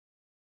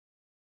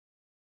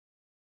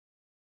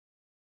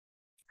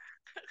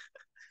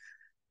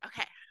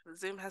Okay,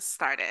 Zoom has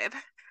started.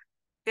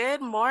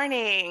 Good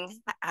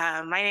morning.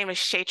 My name is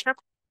Chaitra.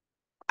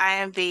 I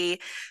am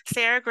the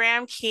Sarah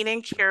Graham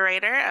Kenan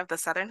Curator of the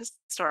Southern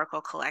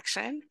Historical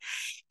Collection.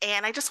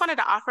 And I just wanted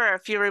to offer a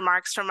few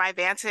remarks from my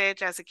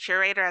vantage as a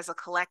curator, as a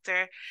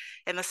collector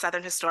in the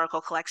Southern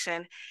Historical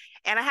Collection.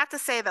 And I have to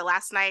say that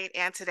last night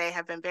and today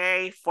have been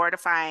very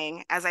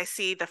fortifying as I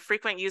see the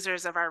frequent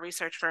users of our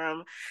research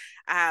room,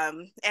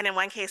 and in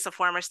one case, a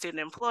former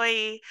student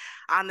employee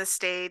on the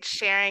stage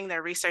sharing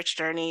their research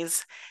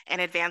journeys and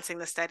advancing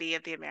the study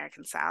of the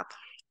American South.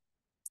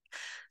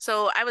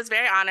 So I was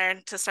very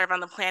honored to serve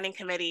on the planning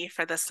committee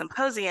for this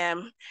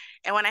symposium.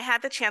 And when I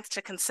had the chance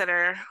to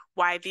consider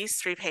why these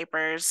three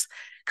papers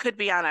could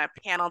be on a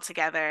panel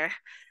together,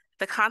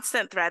 the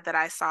constant thread that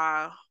I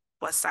saw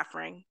was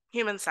suffering,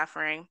 human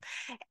suffering.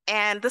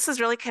 And this is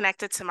really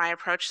connected to my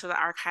approach to the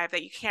archive,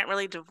 that you can't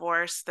really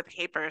divorce the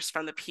papers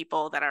from the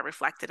people that are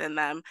reflected in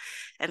them,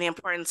 and the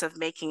importance of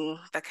making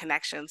the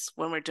connections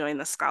when we're doing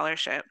the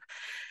scholarship.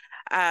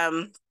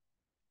 Um,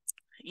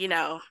 you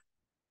know,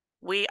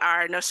 we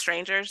are no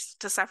strangers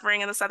to suffering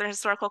in the Southern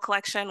Historical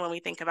Collection when we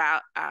think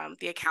about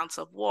the accounts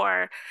of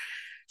war,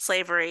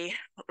 slavery,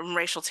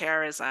 racial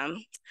terrorism.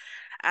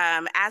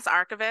 As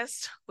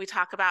archivists, we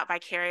talk about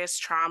vicarious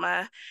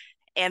trauma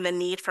and the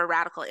need for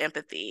radical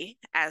empathy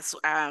as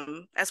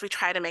we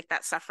try to make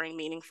that suffering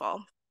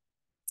meaningful.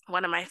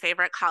 One of my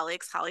favorite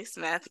colleagues, Holly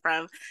Smith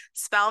from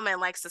Spelman,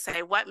 likes to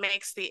say, what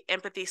makes the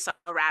empathy so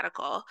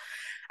radical?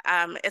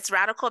 It's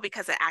radical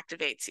because it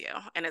activates you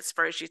and it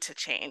spurs you to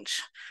change.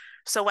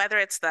 So whether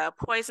it's the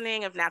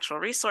poisoning of natural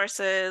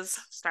resources,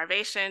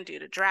 starvation due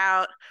to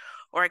drought,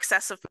 or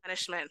excessive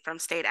punishment from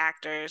state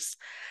actors,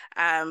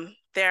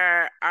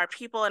 there are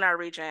people in our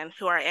region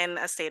who are in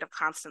a state of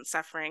constant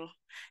suffering.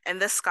 And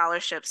this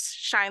scholarship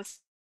shines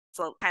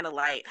a kind of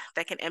light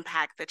that can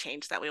impact the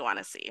change that we want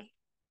to see.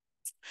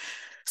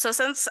 So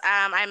since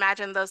I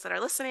imagine those that are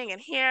listening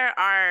and here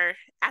are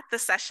at the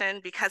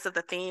session because of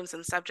the themes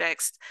and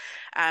subjects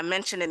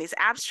mentioned in these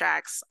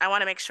abstracts, I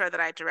want to make sure that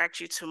I direct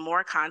you to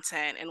more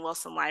content in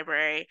Wilson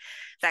Library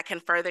that can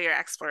further your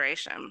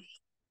exploration.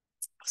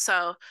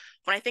 So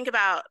when I think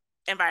about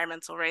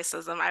environmental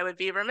racism, I would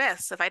be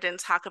remiss if I didn't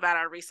talk about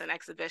our recent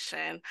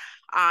exhibition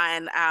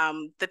on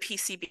the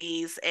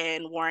PCBs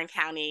in Warren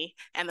County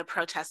and the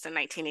protests in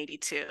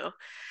 1982.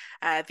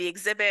 The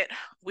exhibit,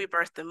 We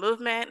Birthed the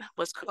Movement,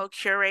 was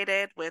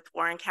co-curated with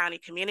Warren County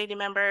community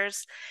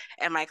members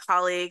and my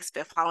colleagues,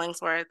 Biff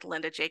Hollingsworth,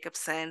 Linda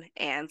Jacobson,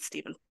 and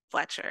Stephen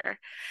Fletcher.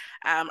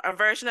 A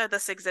version of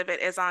this exhibit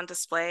is on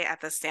display at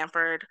the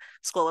Stanford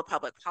School of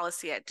Public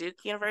Policy at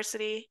Duke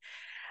University.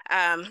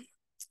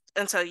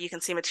 And so you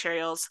can see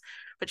materials,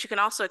 but you can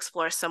also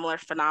explore similar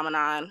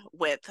phenomenon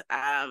with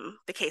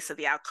the case of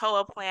the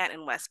Alcoa plant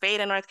in West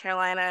Baden, North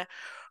Carolina,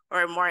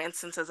 or more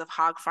instances of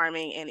hog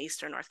farming in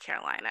Eastern North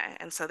Carolina.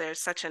 And so there's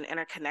such an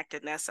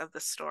interconnectedness of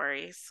the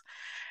stories.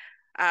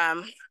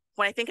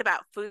 When I think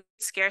about food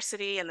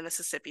scarcity in the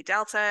Mississippi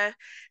Delta,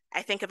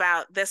 I think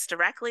about this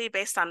directly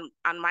based on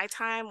my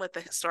time with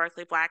the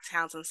historically Black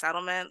towns and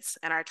settlements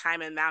and our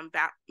time in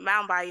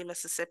Mound Bayou,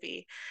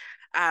 Mississippi.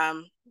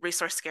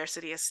 Resource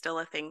scarcity is still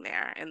a thing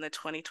there in the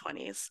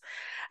 2020s.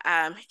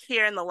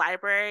 Here in the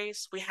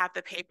libraries, we have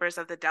the papers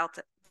of the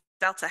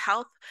Delta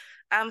Health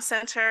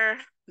Center,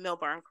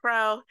 Milburn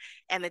Crow,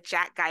 and the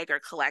Jack Geiger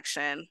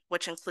collection,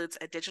 which includes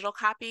a digital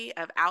copy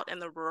of Out in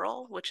the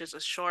Rural, which is a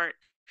short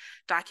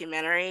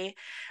documentary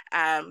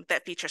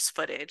that features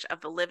footage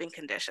of the living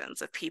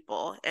conditions of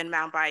people in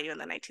Mound Bayou in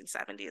the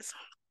 1970s.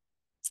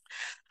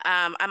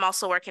 I'm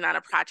also working on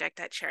a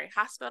project at Cherry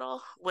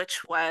Hospital,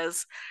 which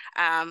was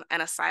an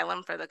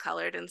asylum for the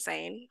colored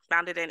insane,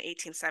 founded in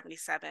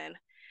 1877.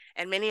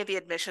 And many of the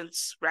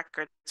admissions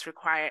records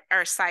require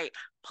or cite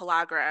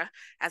Pellagra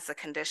as the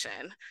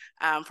condition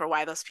for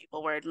why those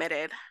people were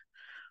admitted,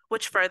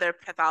 which further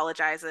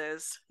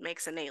pathologizes,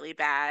 makes innately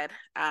bad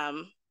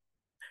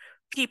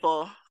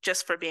people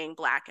just for being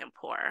Black and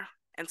poor.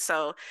 And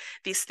so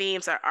these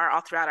themes are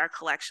all throughout our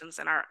collections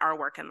and our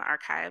work in the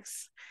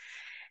archives.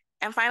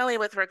 And finally,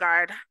 with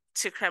regard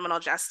to criminal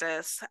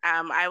justice,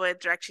 I would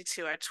direct you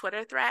to a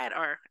Twitter thread,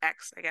 or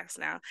X, I guess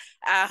now.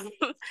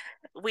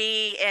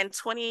 We, in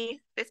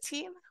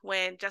 2015,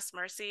 when Just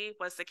Mercy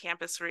was the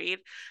campus read,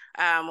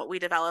 we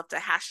developed a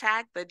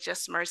hashtag, the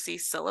Just Mercy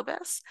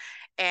syllabus,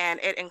 and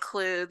it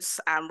includes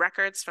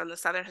records from the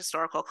Southern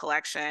Historical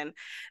Collection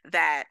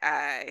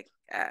that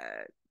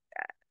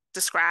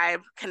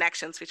describe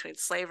connections between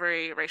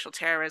slavery, racial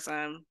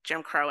terrorism,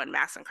 Jim Crow, and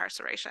mass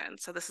incarceration.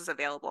 So this is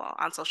available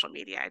on social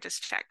media. I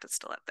just checked, it's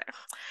still up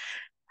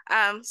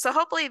there. So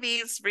hopefully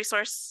these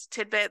resource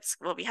tidbits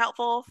will be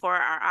helpful for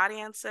our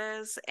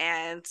audiences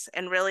and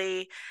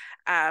really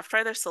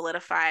further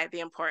solidify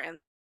the importance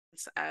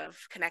of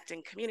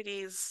connecting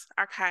communities,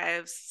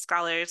 archives,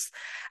 scholars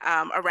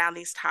around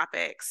these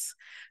topics.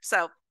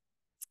 So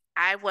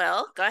I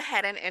will go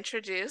ahead and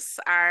introduce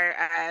our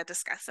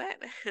discussant,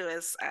 who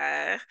is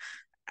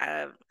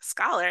a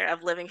scholar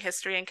of living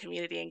history and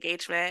community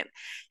engagement,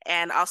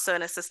 and also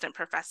an assistant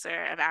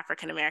professor of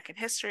African American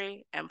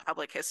history and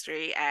public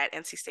history at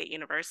NC State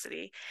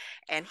University.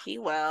 And he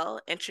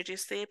will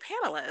introduce the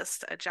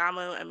panelists,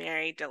 Ajamu,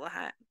 Amiri,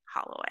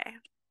 Dillahunt-Holloway.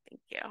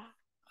 Thank you.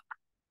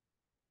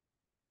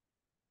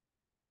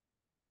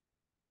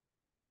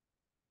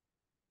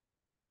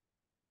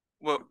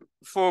 Well,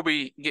 before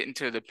we get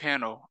into the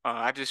panel,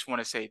 I just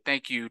want to say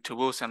thank you to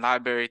Wilson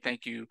Library.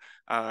 Thank you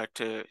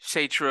to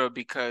Chaitra,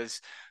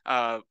 because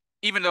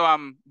even though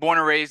I'm born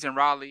and raised in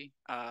Raleigh,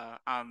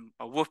 I'm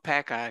a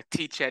Wolfpack. I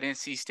teach at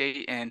NC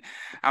State, and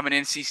I'm an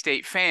NC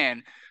State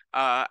fan.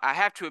 I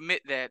have to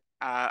admit that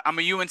I'm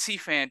a UNC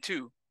fan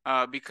too,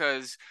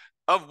 because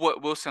of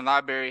what Wilson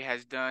Library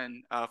has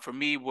done for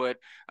me, what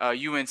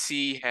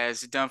UNC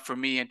has done for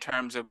me in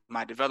terms of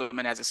my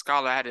development as a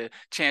scholar. I had a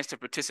chance to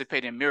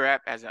participate in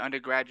MIRAP as an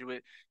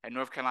undergraduate at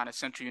North Carolina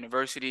Central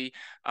University,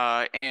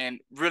 and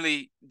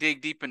really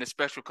dig deep into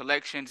special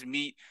collections,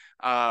 meet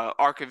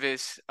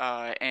archivists,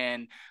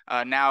 and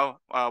now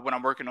what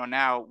I'm working on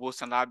now,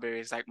 Wilson Library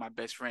is like my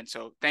best friend.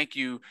 So thank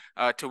you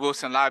to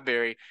Wilson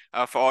Library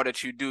for all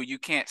that you do. You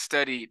can't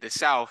study the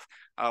South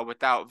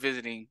without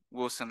visiting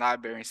Wilson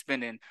Library and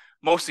spending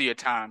most of your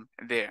time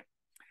there.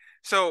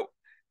 So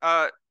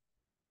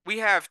we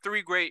have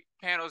three great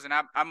panels, and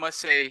I must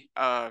say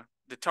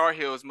the Tar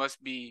Heels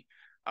must be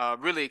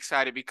really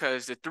excited,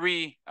 because the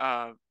three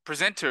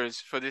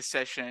presenters for this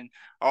session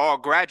are all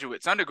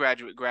graduates,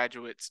 undergraduate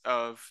graduates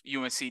of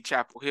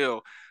UNC-Chapel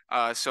Hill.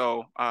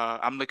 So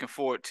I'm looking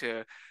forward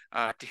to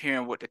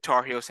hearing what the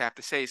Tar Heels have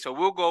to say. So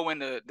we'll go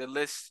into the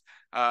list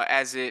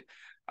as it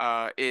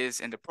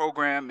is in the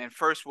program. And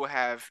first we'll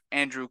have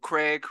Andrew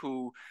Craig,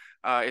 who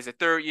is a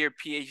third-year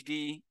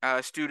PhD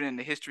student in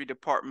the history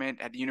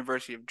department at the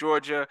University of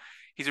Georgia.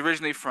 He's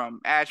originally from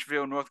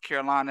Asheville, North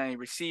Carolina. He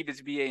received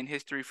his BA in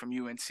history from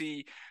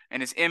UNC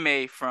and his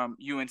MA from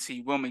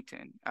UNC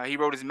Wilmington. He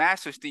wrote his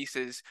master's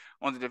thesis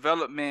on the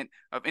development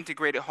of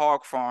integrated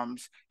hog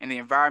farms and the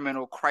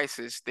environmental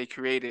crisis they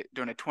created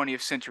during the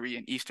 20th century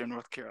in eastern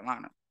North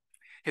Carolina.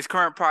 His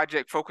current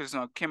project focuses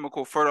on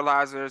chemical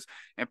fertilizers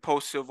and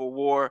post-Civil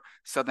War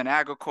Southern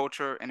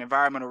agriculture and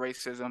environmental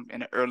racism in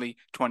the early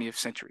 20th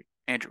century.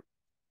 Andrew.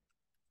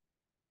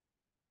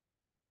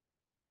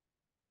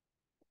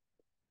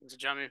 Thanks,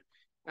 Ajamu.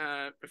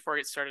 Before I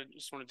get started, I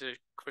just wanted to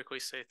quickly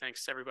say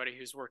thanks to everybody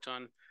who's worked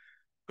on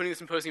putting the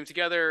symposium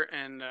together,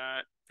 and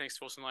thanks to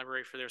Wilson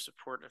Library for their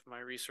support of my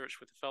research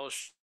with the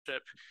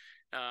fellowship,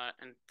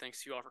 and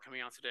thanks to you all for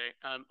coming out today.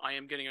 I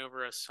am getting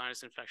over a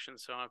sinus infection,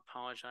 so I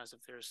apologize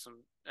if there's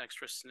some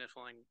extra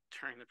sniffling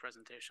during the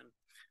presentation.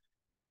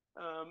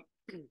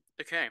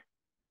 Okay.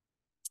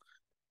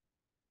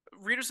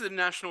 Readers of the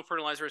National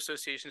Fertilizer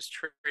Association's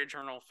Trade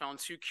Journal found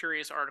two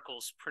curious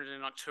articles printed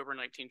in October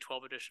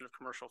 1912 edition of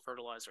Commercial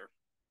Fertilizer.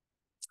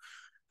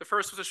 The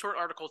first was a short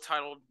article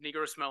titled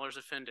 "Negro Smellers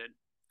Offended."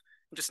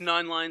 In just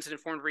 9 lines, it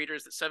informed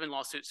readers that 7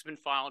 lawsuits have been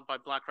filed by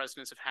Black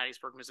residents of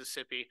Hattiesburg,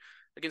 Mississippi,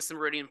 against the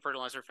Meridian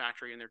Fertilizer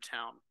Factory in their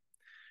town.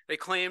 They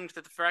claimed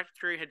that the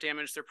factory had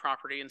damaged their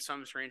property in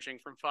sums ranging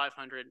from $500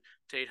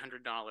 to $800,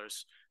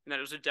 and that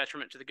it was a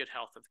detriment to the good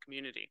health of the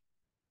community.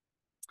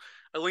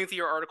 A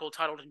lengthier article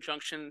titled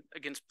 "Injunction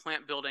Against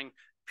Plant Building"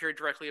 appeared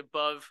directly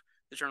above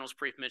the journal's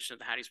brief mention of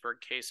the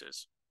Hattiesburg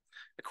cases.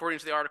 According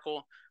to the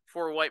article,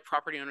 4 white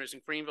property owners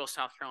in Greenville,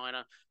 South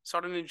Carolina,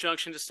 sought an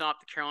injunction to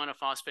stop the Carolina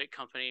Phosphate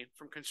Company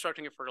from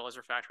constructing a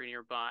fertilizer factory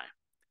nearby.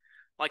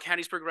 Like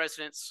Hattiesburg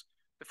residents,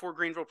 the 4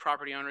 Greenville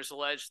property owners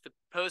alleged the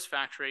proposed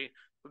factory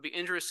would be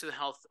injurious to the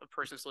health of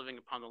persons living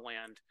upon the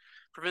land,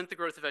 prevent the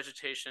growth of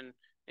vegetation,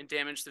 and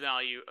damage the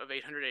value of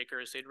 800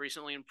 acres they'd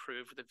recently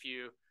improved with a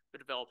view of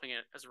developing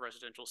it as a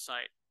residential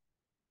site.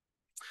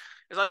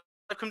 As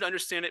I've come to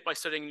understand it by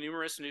studying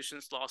numerous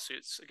nuisance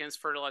lawsuits against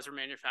fertilizer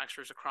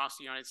manufacturers across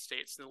the United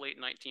States in the late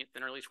 19th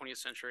and early 20th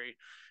century,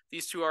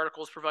 these 2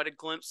 articles provide a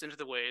glimpse into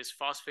the ways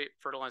phosphate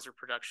fertilizer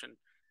production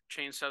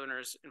changed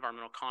Southerners'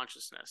 environmental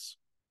consciousness.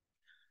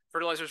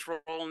 Fertilizer's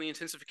role in the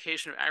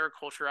intensification of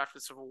agriculture after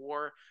the Civil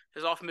War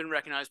has often been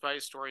recognized by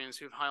historians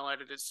who have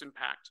highlighted its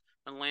impact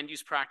on land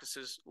use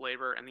practices,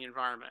 labor, and the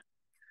environment.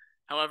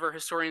 However,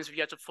 historians have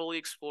yet to fully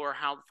explore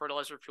how the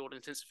fertilizer-fueled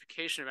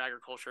intensification of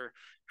agriculture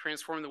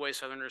transformed the way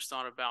Southerners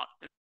thought about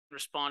and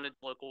responded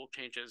to local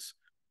changes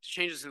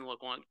in the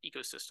local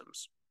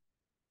ecosystems.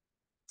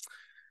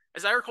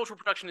 As agricultural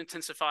production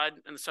intensified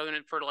and the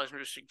Southern fertilizer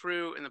industry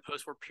grew in the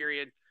post-war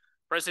period,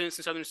 residents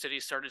in Southern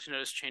cities started to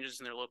notice changes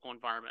in their local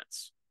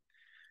environments.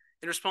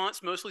 In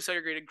response, mostly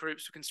segregated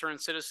groups of concerned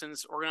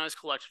citizens organized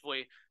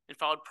collectively and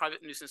filed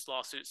private nuisance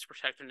lawsuits to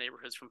protect their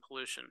neighborhoods from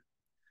pollution.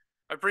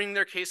 By bringing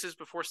their cases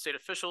before state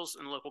officials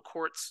and local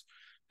courts,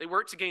 they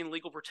worked to gain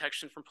legal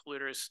protection from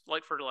polluters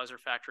like fertilizer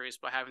factories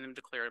by having them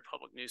declared a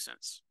public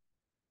nuisance.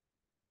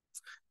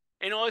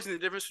 Analyzing the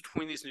difference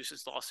between these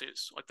nuisance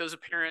lawsuits, like those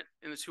apparent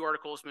in the 2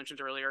 articles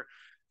mentioned earlier,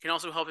 can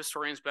also help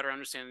historians better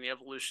understand the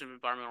evolution of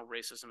environmental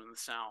racism in the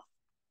South.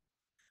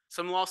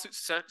 Some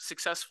lawsuits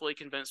successfully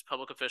convinced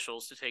public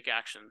officials to take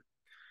action.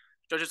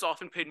 judges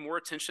often paid more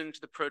attention to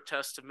the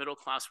protests of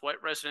middle-class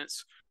white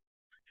residents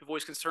who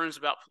voiced concerns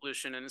about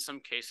pollution and in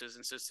some cases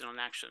insisted on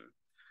action.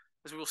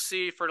 As we will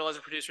see, fertilizer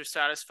producers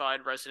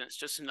satisfied residents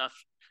just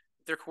enough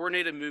that their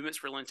coordinated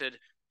movements relented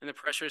and the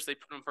pressures they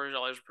put on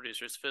fertilizer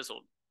producers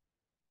fizzled.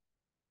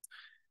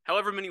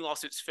 However, many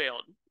lawsuits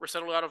failed, were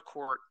settled out of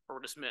court, or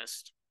were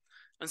dismissed.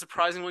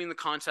 Unsurprisingly, in the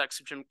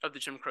context of the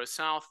Jim Crow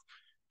South,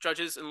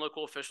 judges and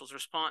local officials'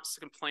 response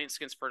to complaints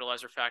against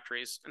fertilizer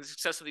factories and the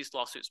success of these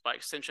lawsuits by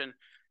extension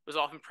was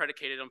often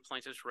predicated on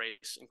plaintiffs'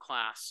 race and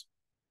class.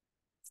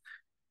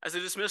 As the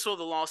dismissal of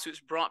the lawsuits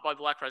brought by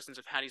Black residents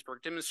of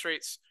Hattiesburg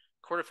demonstrates,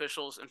 court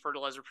officials and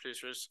fertilizer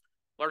producers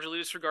largely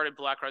disregarded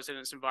Black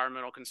residents'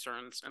 environmental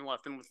concerns and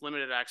left them with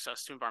limited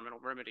access to environmental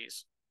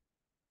remedies.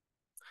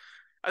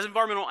 As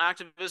environmental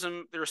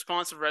activism, the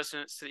response of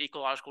residents to the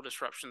ecological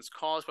disruptions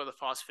caused by the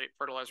phosphate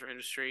fertilizer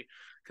industry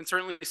can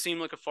certainly seem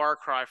like a far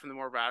cry from the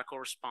more radical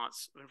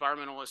response of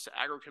environmentalists to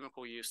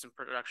agrochemical use and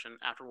production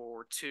after World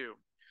War II.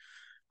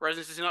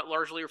 Residents do not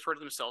largely refer to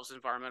themselves as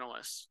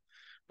environmentalists.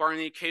 Barring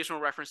the occasional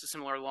reference to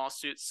similar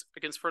lawsuits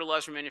against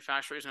fertilizer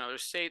manufacturers in other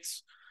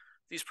states,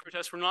 these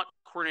protests were not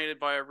coordinated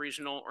by a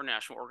regional or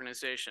national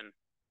organization.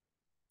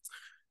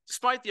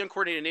 Despite the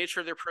uncoordinated nature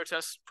of their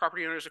protests,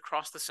 property owners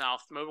across the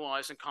South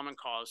mobilized in common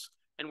cause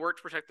and worked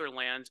to protect their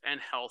land and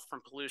health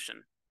from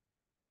pollution.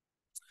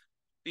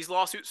 These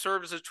lawsuits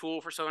served as a tool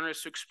for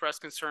Southerners to express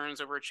concerns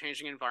over a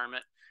changing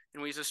environment,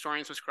 and we as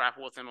historians must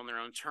grapple with them on their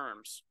own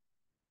terms.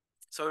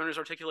 Southerners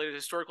articulated a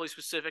historically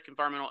specific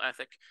environmental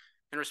ethic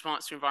in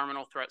response to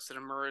environmental threats that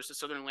emerged as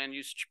Southern land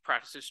use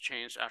practices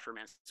changed after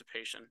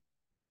emancipation.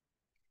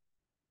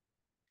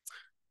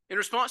 In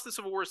response to the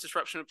Civil War's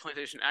disruption of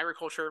plantation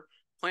agriculture,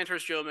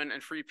 planters, yeomen,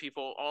 and free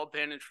people all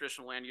abandoned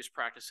traditional land use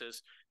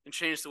practices and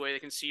changed the way they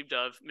conceived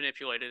of,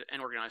 manipulated,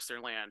 and organized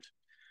their land.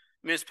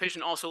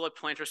 Emancipation also led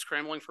planters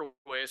scrambling for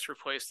ways to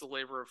replace the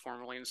labor of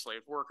formerly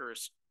enslaved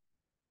workers.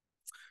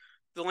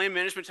 The land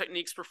management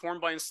techniques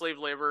performed by enslaved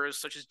laborers,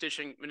 such as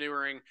ditching,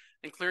 manuring,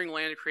 and clearing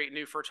land to create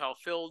new fertile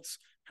fields,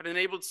 had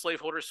enabled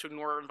slaveholders to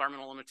ignore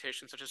environmental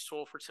limitations such as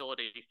soil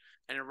fertility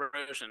and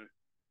erosion.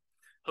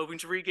 Hoping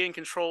to regain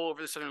control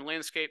over the Southern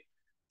landscape,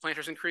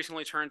 planters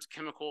increasingly turned to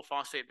chemical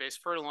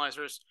phosphate-based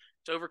fertilizers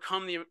to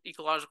overcome the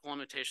ecological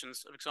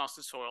limitations of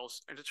exhausted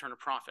soils and to turn a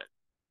profit.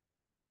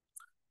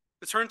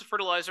 The turn to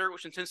fertilizer,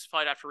 which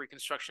intensified after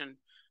Reconstruction,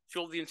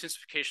 fueled the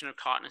intensification of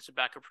cotton and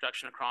tobacco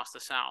production across the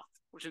South,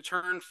 which in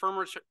turn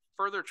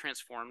further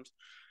transformed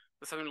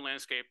the Southern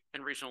landscape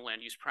and regional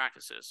land use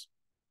practices.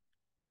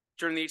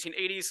 During the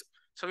 1880s,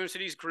 Southern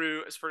cities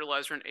grew as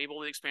fertilizer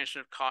enabled the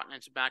expansion of cotton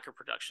and tobacco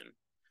production.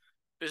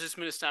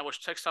 Businessmen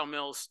established textile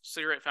mills,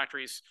 cigarette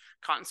factories,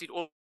 cottonseed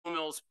oil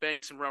mills,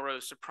 banks, and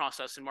railroads to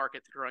process and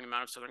market the growing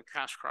amount of Southern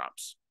cash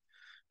crops.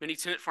 Many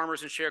tenant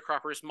farmers and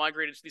sharecroppers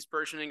migrated to these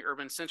burgeoning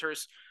urban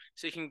centers,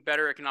 seeking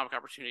better economic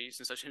opportunities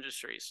in such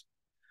industries.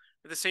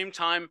 At the same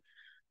time,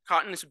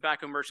 cotton and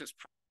tobacco merchants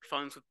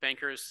funds with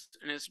bankers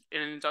and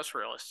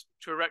industrialists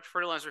to erect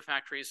fertilizer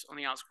factories on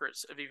the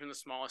outskirts of even the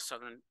smallest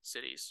Southern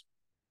cities.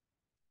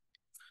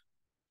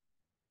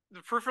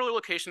 The peripheral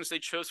locations they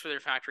chose for their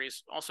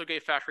factories also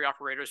gave factory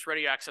operators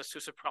ready access to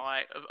a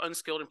supply of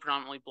unskilled and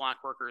predominantly Black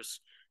workers,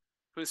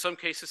 who in some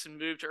cases had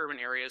moved to urban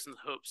areas in the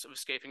hopes of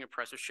escaping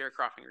oppressive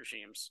sharecropping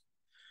regimes.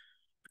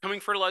 Becoming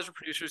fertilizer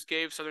producers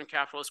gave Southern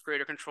capitalists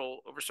greater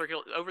control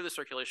over the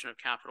circulation of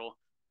capital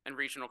and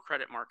regional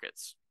credit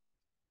markets.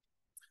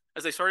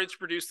 As they started to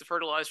produce the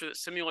fertilizer that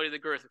simulated the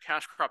growth of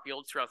cash crop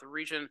yields throughout the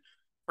region,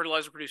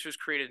 fertilizer producers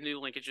created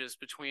new linkages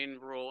between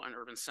rural and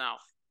urban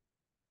South.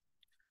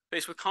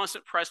 Faced with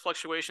constant price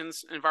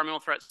fluctuations and environmental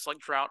threats like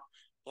drought,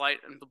 blight,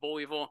 and the boll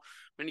weevil,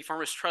 many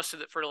farmers trusted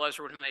that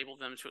fertilizer would enable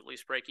them to at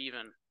least break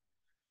even.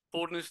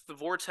 Pulled into the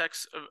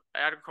vortex of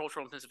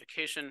agricultural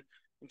intensification,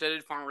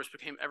 indebted farmers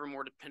became ever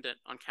more dependent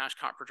on cash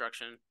crop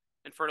production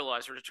and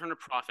fertilizer to turn a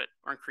profit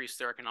or increase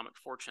their economic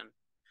fortune.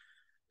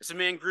 As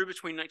demand grew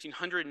between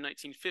 1900 and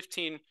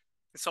 1915,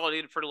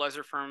 consolidated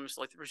fertilizer firms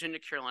like the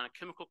Virginia-Carolina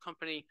Chemical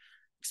Company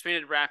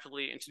expanded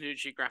rapidly into new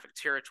geographic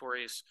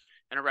territories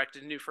and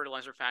erected new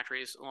fertilizer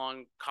factories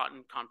along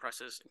cotton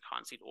compresses and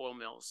cottonseed oil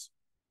mills.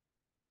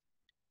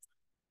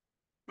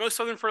 Most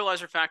Southern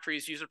fertilizer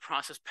factories used a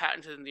process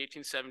patented in the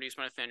 1870s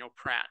by Nathaniel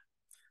Pratt,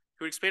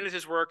 who expanded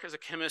his work as a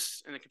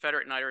chemist in the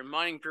Confederate Niter and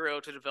Mining Bureau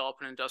to develop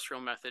an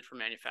industrial method for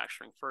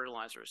manufacturing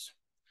fertilizers.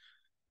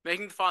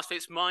 Making the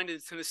phosphates mined in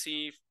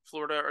Tennessee,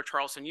 Florida, or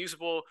Charleston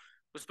usable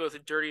was both a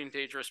dirty and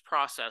dangerous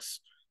process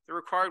that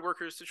required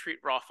workers to treat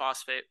raw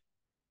phosphate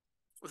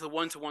with a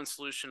one-to-one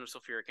solution of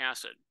sulfuric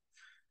acid.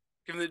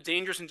 Given the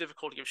dangers and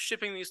difficulty of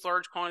shipping these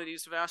large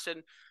quantities of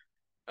acid,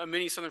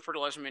 many Southern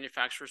fertilizer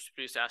manufacturers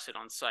produced acid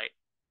on site.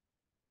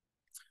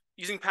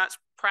 Using Pratt's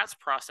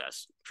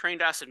process,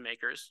 trained acid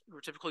makers, who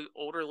were typically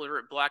older,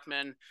 literate Black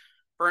men,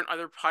 burnt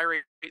either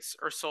pyrates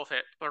or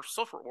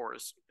sulfur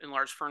ores in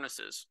large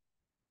furnaces.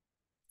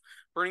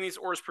 Burning these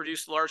ores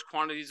produced large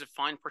quantities of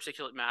fine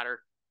particulate matter,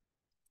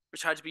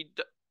 which had to be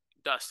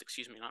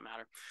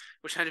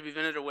which had to be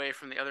vented away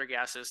from the other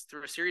gases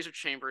through a series of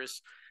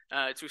chambers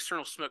to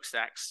external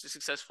smokestacks to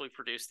successfully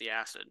produce the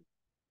acid.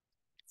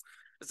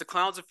 As the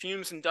clouds of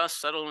fumes and dust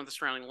settled into the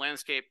surrounding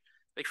landscape,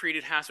 they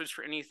created hazards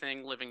for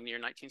anything living near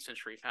 19th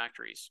century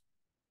factories.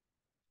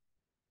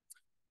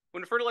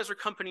 When a fertilizer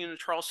company in the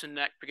Charleston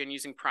Neck began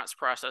using Pratt's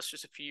process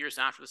just a few years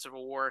after the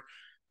Civil War,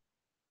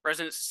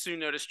 residents soon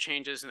noticed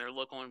changes in their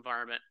local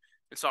environment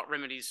and sought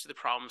remedies to the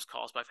problems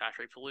caused by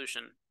factory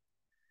pollution.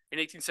 In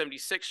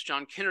 1876,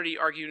 John Kennedy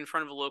argued in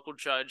front of a local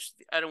judge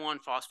that the Etowah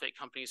Phosphate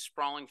Company's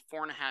sprawling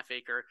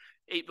 4.5-acre,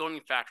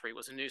 8-building factory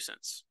was a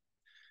nuisance.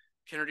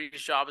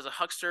 Kennedy's job as a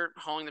huckster,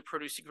 hauling the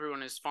produce he grew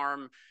on his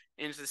farm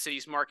into the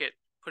city's market,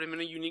 put him in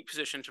a unique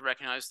position to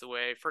recognize the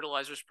way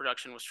fertilizers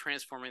production was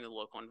transforming the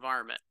local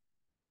environment.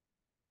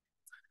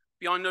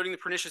 Beyond noting the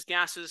pernicious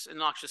gases and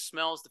noxious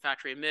smells the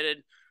factory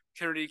emitted,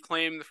 Kennedy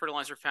claimed the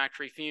fertilizer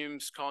factory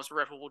fumes caused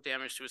irreparable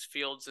damage to his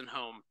fields and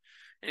home,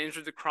 and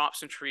injured the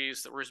crops and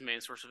trees that were his main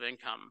source of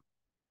income.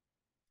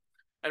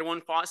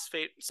 Etowah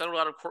Phosphate settled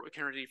out of court with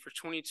Kennedy for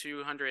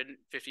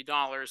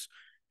 $2,250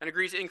 and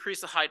agreed to increase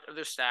the height of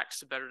their stacks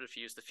to better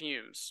diffuse the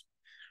fumes.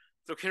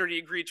 Though Kennedy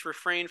agreed to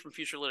refrain from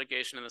future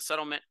litigation in the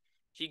settlement,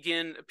 he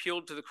again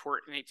appealed to the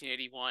court in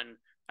 1881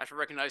 after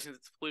recognizing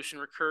that the pollution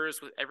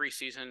recurs with every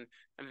season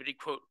and that he,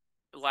 quote,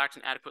 lacked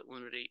an adequate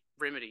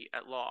remedy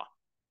at law.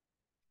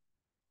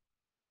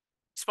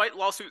 Despite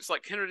lawsuits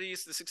like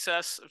Kennedy's, the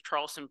success of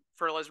Charleston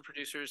fertilizer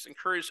producers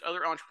encouraged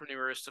other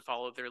entrepreneurs to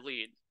follow their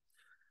lead.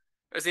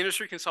 As the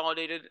industry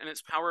consolidated and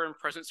its power and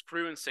presence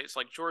grew in states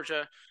like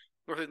Georgia,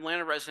 North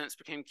Atlanta residents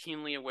became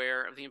keenly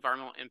aware of the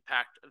environmental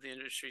impact of the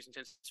industry's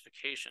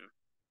intensification.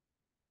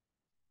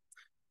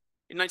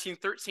 In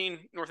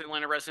 1913, North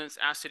Atlanta residents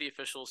asked city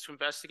officials to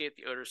investigate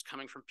the odors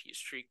coming from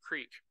Peachtree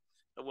Creek,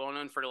 a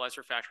well-known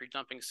fertilizer factory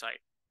dumping site.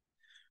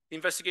 The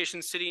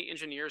investigation city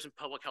engineers and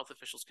public health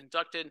officials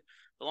conducted,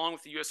 along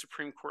with the U.S.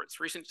 Supreme Court's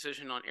recent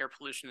decision on air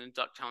pollution in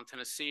Ducktown,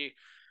 Tennessee,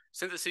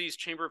 sent the city's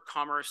Chamber of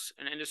Commerce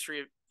and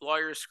industry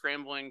lawyers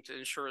scrambling to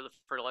ensure the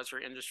fertilizer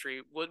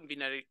industry wouldn't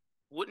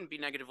be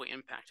negatively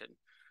impacted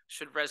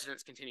should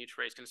residents continue to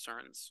raise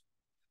concerns.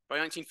 By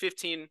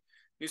 1915,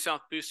 New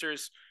South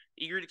boosters,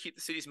 eager to keep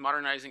the city's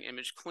modernizing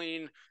image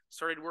clean,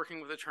 started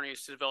working with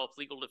attorneys to develop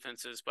legal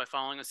defenses by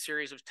filing a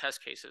series of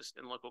test cases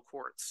in local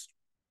courts.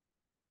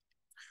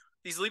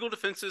 These legal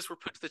defenses were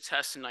put to the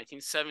test in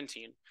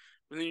 1917,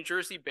 when the New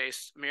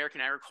Jersey-based American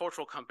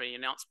Agricultural Company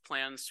announced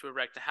plans to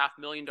erect a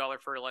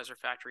 $500,000 fertilizer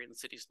factory in the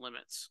city's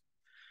limits.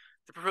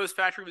 The proposed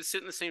factory would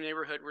sit in the same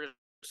neighborhood where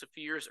just a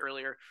few years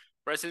earlier,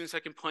 residents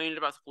had complained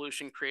about the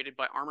pollution created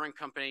by Armour &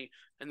 Company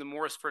and the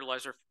Morris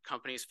Fertilizer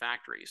Company's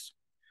factories.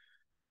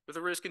 With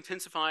the risk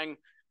intensifying,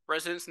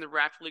 residents in the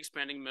rapidly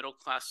expanding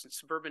middle-class and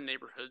suburban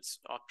neighborhoods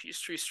off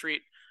Peachtree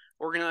Street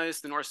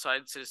organized the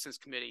Northside Citizens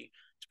Committee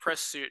to press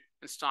suit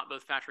and stop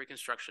both factory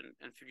construction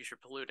and future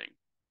polluting.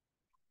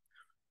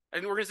 At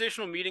an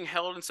organizational meeting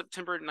held in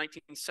September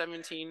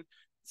 1917, the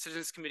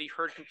Citizens Committee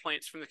heard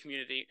complaints from the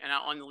community and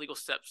outlined the legal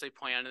steps they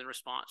planned in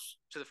response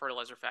to the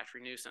fertilizer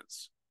factory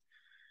nuisance.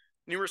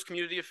 Numerous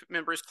community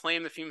members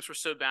claimed the fumes were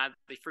so bad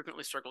they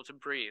frequently struggled to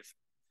breathe.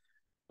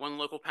 One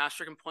local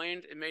pastor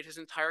complained it made his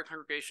entire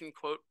congregation,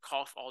 quote,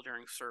 cough all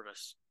during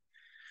service.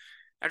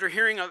 After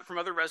hearing from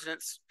other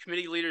residents,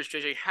 committee leaders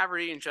J.J.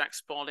 Haverty and Jack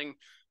Spaulding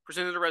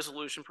presented a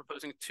resolution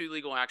proposing 2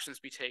 legal actions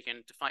be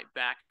taken to fight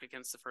back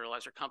against the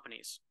fertilizer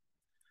companies.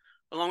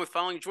 Along with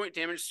filing joint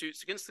damage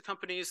suits against the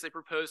companies, they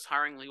proposed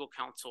hiring legal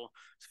counsel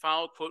to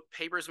file, quote,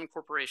 papers of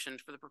incorporation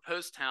for the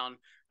proposed town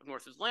of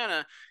North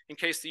Atlanta in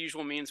case the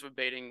usual means of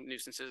abating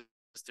nuisances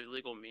through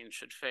legal means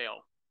should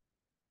fail.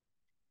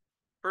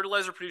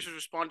 Fertilizer producers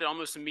responded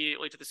almost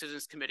immediately to the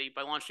Citizens Committee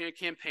by launching a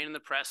campaign in the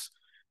press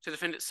to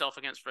defend itself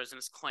against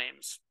residents'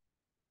 claims.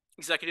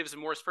 Executives of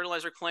Morris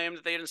Fertilizer claimed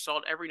that they had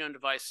installed every known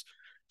device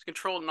to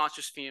control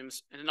noxious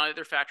fumes and denied that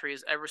their factory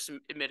has ever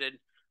emitted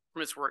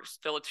from its works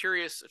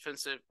deleterious,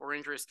 offensive, or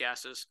injurious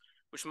gases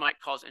which might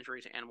cause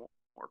injury to animal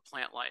or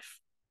plant life.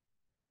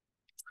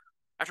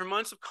 After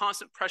months of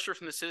constant pressure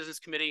from the Citizens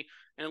Committee,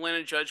 an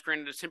Atlanta judge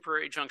granted a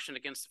temporary injunction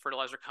against the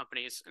fertilizer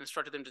companies and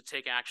instructed them to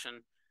take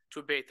action to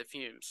abate the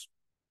fumes.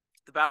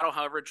 The battle,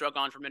 however, drug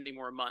on for many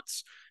more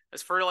months,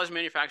 as fertilizer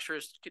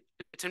manufacturers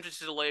attempted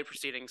to delay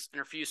proceedings and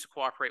refused to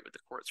cooperate with the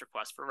court's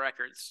request for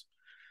records.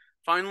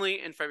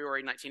 Finally, in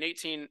February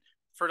 1918,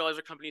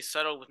 fertilizer companies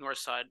settled with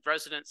Northside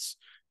residents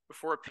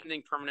before a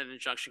pending permanent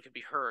injunction could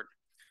be heard.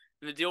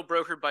 In the deal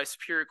brokered by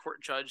Superior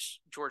Court Judge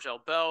George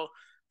L. Bell,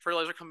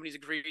 fertilizer companies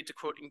agreed to,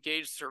 quote,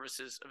 engage the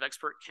services of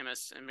expert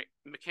chemists and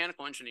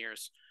mechanical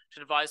engineers to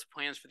devise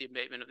plans for the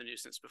abatement of the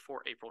nuisance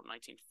before April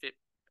 15th,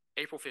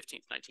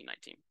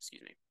 1919.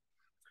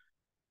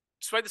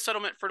 Despite the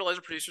settlement,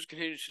 fertilizer producers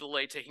continued to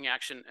delay taking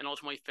action and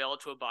ultimately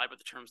failed to abide by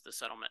the terms of the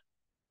settlement.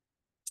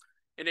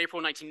 In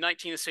April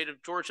 1919, the state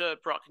of Georgia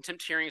brought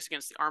contempt hearings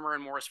against the Armour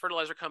and Morris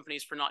fertilizer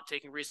companies for not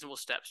taking reasonable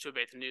steps to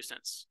abate the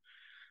nuisance.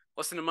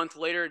 Less than a month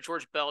later,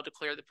 George Bell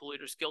declared the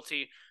polluters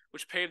guilty,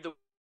 which paved the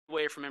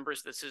way for members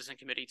of the Citizen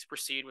Committee to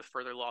proceed with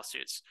further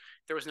lawsuits.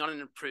 There was not an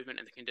improvement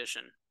in the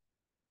condition.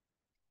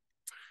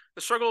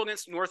 The struggle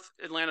against North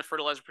Atlanta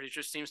fertilizer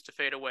producers seems to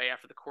fade away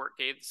after the court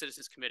gave the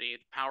Citizens Committee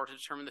the power to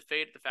determine the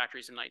fate of the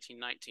factories in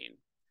 1919.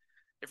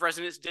 If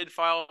residents did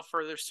file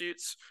further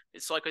suits,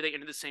 it's likely they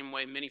ended the same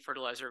way many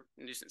fertilizer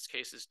nuisance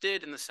cases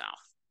did in the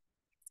South,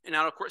 an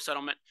out-of-court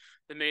settlement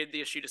that made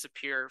the issue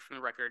disappear from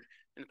the record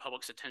in the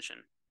public's attention.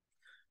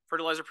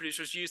 Fertilizer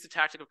producers used the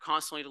tactic of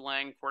constantly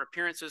delaying court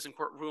appearances and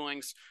court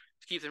rulings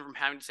to keep them from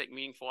having to take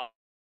meaningful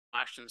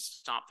actions to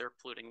stop their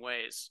polluting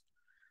ways.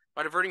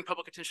 By diverting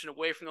public attention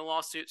away from the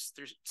lawsuits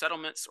through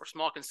settlements or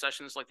small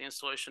concessions like the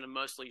installation of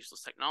mostly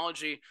useless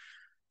technology,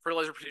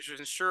 fertilizer producers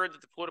ensured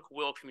that the political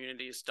will of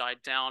communities died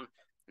down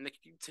and they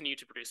continue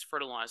to produce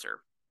fertilizer.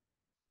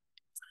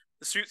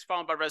 The suits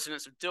filed by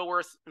residents of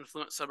Dilworth, an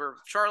affluent suburb of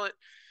Charlotte,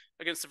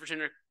 against the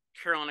Virginia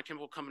Carolina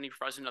Chemical Company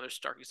provides another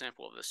stark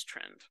example of this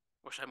trend.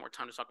 I wish I had more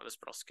time to talk about this,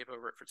 but I'll skip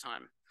over it for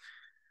time.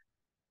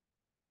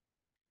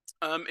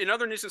 In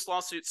other nuisance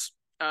lawsuits,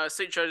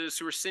 state judges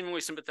who were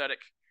seemingly sympathetic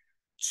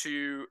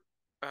to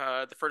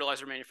the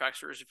fertilizer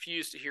manufacturers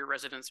refused to hear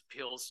residents'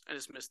 appeals and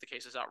dismissed the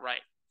cases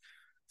outright.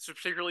 This was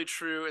particularly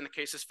true in the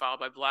cases filed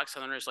by Black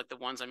Southerners like the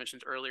ones I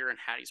mentioned earlier in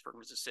Hattiesburg,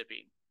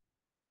 Mississippi.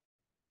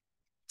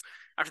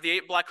 After the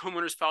 8 Black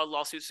homeowners filed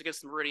lawsuits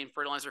against the Meridian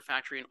Fertilizer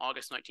Factory in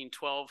August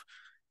 1912,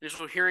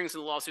 initial hearings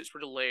in the lawsuits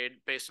were delayed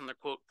based on the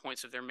quote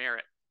points of their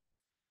merit.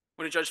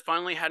 When a judge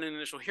finally had an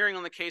initial hearing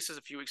on the cases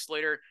a few weeks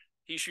later,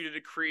 he issued a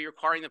decree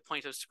requiring the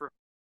plaintiffs to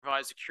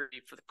provide security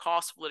for the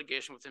cost of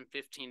litigation within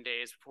 15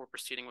 days before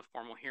proceeding with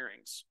formal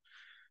hearings.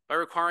 By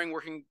requiring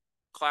working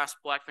class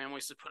Black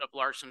families to put up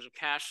large sums of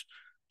cash,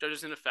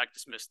 judges in effect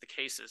dismissed the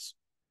cases.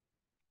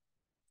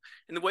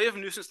 In the wave of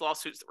nuisance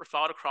lawsuits that were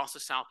filed across the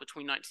South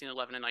between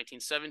 1911 and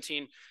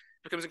 1917, it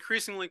becomes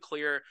increasingly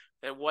clear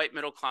that white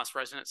middle-class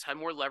residents had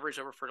more leverage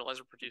over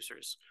fertilizer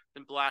producers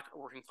than Black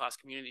or working-class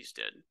communities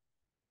did.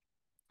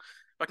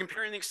 By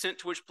comparing the extent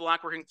to which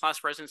Black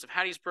working-class residents of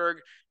Hattiesburg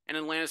and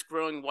Atlanta's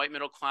growing white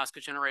middle class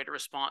could generate a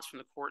response from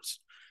the courts,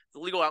 the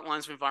legal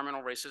outlines of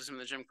environmental racism in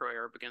the Jim Crow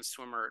era begins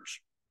to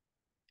emerge.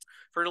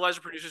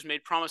 Fertilizer producers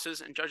made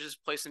promises and judges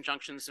placed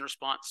injunctions in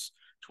response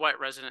to white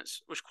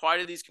residents, which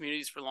quieted these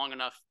communities for long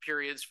enough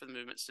periods for the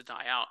movements to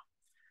die out.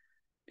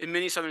 In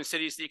many southern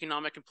cities, the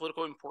economic and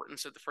political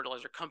importance of the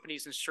fertilizer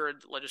companies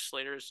ensured that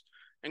legislators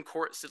and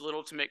courts did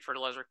little to make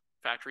fertilizer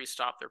factories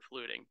stop their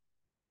polluting.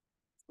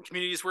 In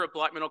communities where a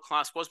Black middle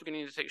class was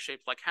beginning to take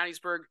shape like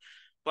Hattiesburg,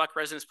 Black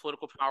residents'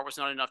 political power was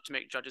not enough to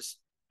make judges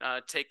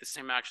take the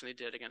same action they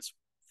did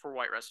for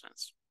white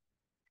residents.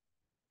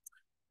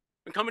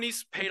 When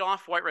companies paid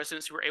off white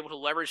residents who were able to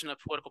leverage enough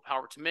political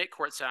power to make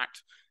courts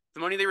act, the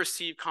money they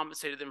received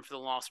compensated them for the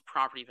loss of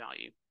property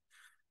value.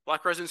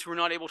 Black residents who were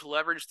not able to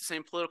leverage the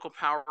same political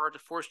power to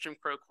force Jim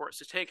Crow courts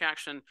to take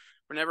action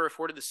were never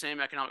afforded the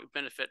same economic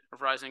benefit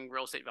of rising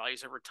real estate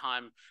values over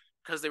time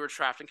because they were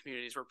trapped in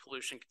communities where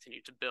pollution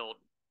continued to build.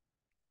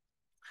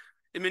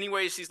 In many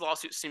ways, these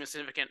lawsuits seem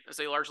insignificant as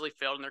they largely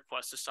failed in their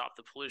quest to stop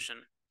the pollution.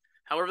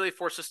 However, they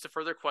force us to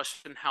further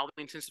question how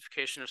the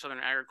intensification of Southern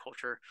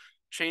agriculture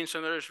changed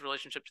Southerners'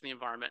 relationship to the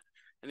environment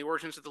and the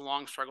origins of the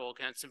long struggle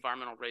against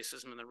environmental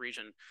racism in the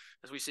region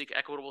as we seek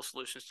equitable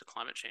solutions to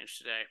climate change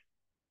today.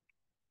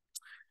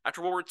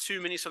 After World War II,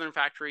 many Southern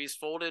factories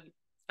folded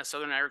as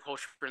Southern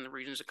agriculture and the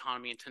region's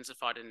economy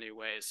intensified in new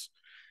ways.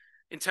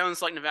 In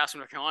towns like Nebraska,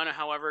 North Carolina,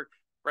 however,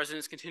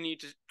 residents continued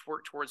to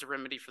work towards a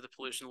remedy for the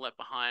pollution left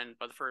behind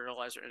by the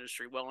fertilizer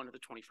industry well into the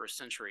 21st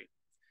century.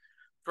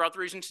 Throughout the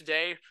region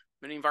today,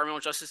 many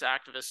environmental justice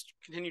activists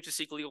continue to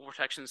seek legal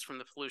protections from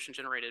the pollution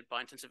generated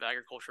by intensive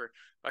agriculture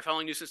by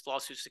filing nuisance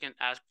lawsuits against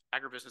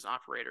agribusiness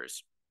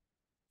operators.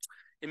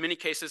 In many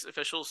cases,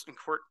 officials and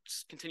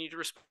courts continue to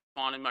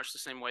respond in much the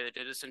same way they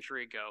did a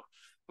century ago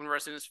when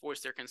residents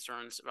voiced their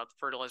concerns about the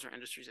fertilizer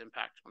industry's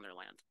impact on their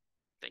land.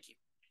 Thank you.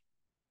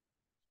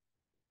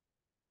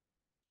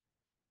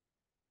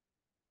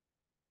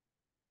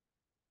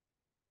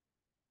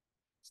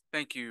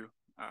 Thank you,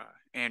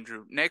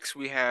 Andrew. Next,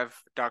 we have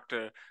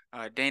Dr.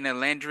 Dana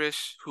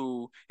Landress,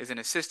 who is an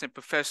assistant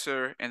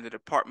professor in the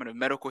Department of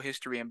Medical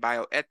History and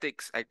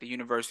Bioethics at the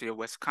University of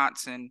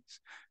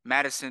Wisconsin's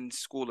Madison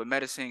School of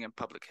Medicine and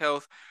Public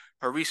Health.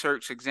 Her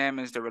research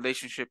examines the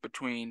relationship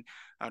between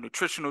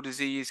nutritional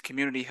disease,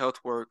 community health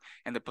work,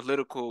 and the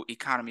political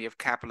economy of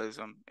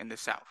capitalism in the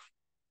South.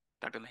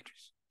 Dr.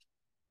 Landress.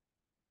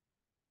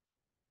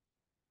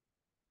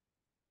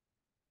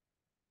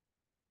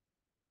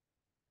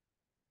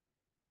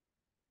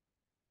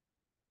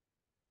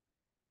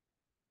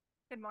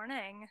 Good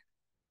morning.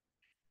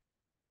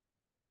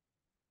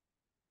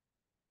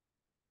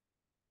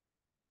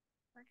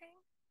 Working?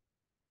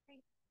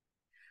 Great.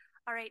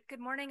 All right, good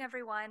morning,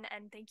 everyone,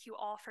 and thank you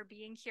all for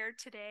being here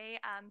today.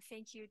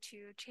 Thank you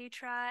to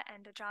Chaitra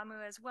and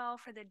Ajamu as well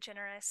for the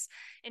generous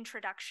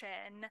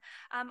introduction.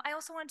 I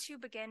also want to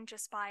begin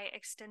just by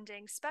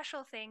extending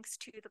special thanks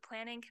to the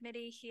planning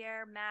committee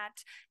here,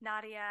 Matt,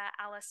 Nadia,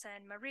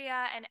 Allison,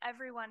 Maria, and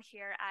everyone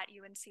here at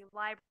UNC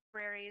Library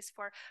libraries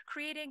for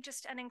creating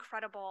just an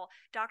incredible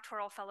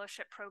doctoral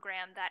fellowship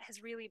program that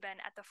has really been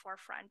at the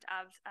forefront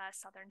of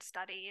Southern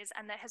studies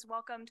and that has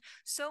welcomed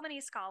so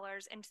many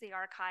scholars into the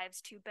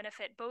archives to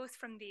benefit both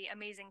from the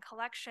amazing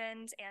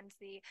collections and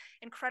the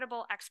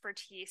incredible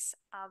expertise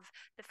of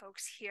the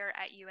folks here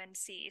at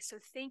UNC. So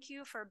thank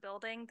you for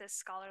building this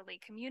scholarly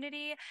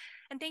community,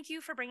 and thank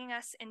you for bringing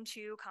us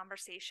into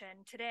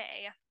conversation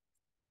today.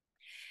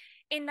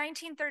 In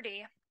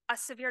 1930, a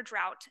severe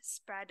drought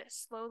spread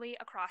slowly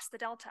across the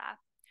Delta,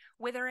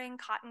 withering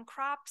cotton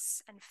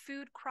crops and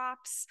food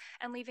crops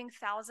and leaving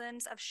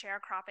thousands of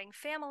sharecropping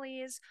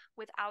families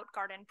without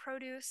garden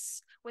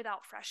produce,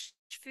 without fresh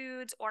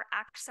foods, or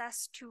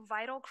access to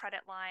vital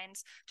credit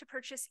lines to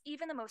purchase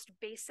even the most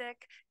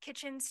basic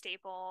kitchen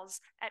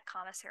staples at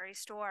commissary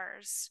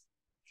stores.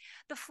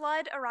 The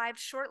flood arrived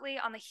shortly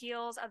on the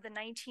heels of the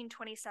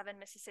 1927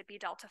 Mississippi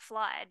Delta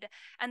flood,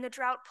 and the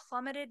drought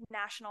plummeted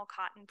national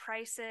cotton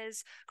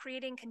prices,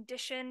 creating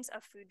conditions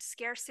of food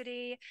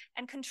scarcity,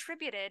 and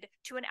contributed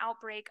to an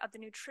outbreak of the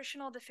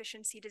nutritional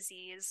deficiency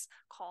disease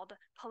called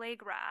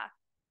pellagra.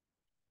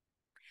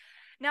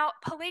 Now,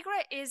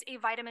 pellagra is a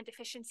vitamin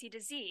deficiency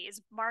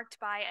disease marked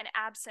by an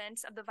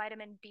absence of the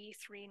vitamin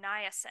B3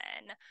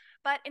 niacin.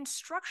 But in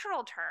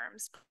structural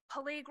terms,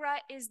 pellagra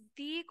is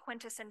the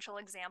quintessential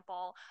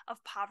example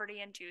of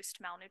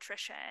poverty-induced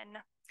malnutrition.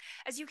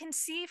 As you can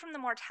see from the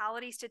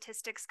mortality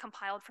statistics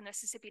compiled from the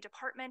Mississippi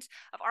Department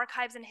of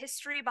Archives and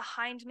History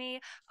behind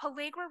me,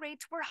 pellagra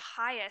rates were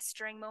highest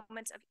during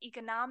moments of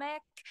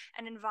economic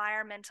and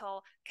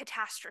environmental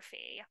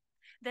catastrophe.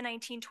 The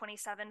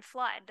 1927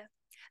 flood,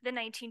 the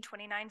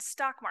 1929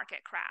 stock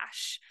market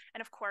crash,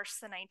 and of course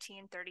the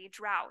 1930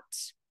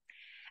 drought.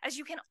 As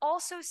you can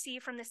also see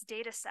from this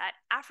data set,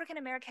 African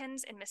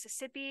Americans in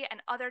Mississippi and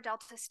other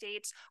Delta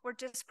states were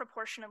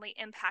disproportionately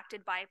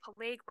impacted by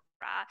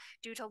pellagra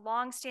due to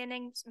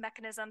longstanding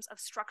mechanisms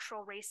of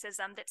structural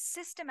racism that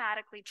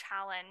systematically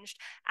challenged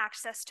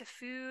access to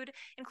food,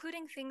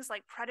 including things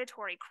like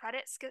predatory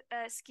credit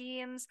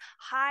schemes,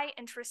 high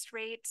interest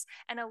rates,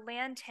 and a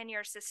land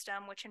tenure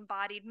system which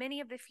embodied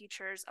many of the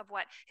features of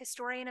what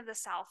historian of the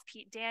South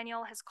Pete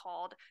Daniel has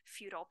called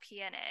feudal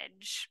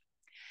peonage.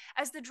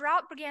 As the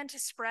drought began to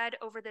spread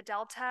over the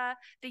Delta,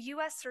 the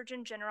U.S.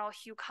 Surgeon General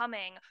Hugh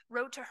Cumming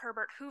wrote to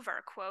Herbert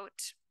Hoover,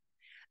 quote,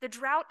 "The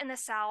drought in the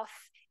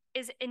South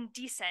is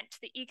indecent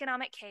to the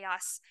economic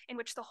chaos in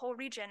which the whole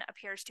region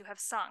appears to have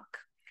sunk.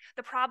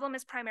 The problem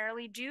is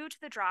primarily due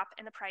to the drop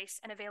in the price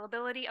and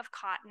availability of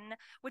cotton,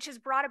 which has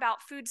brought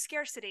about food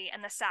scarcity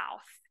in the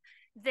South.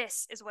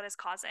 This is what is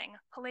causing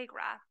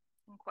pellagra,"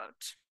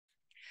 unquote.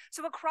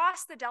 So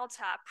across the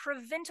Delta,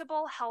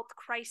 preventable health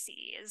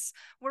crises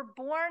were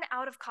born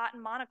out of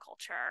cotton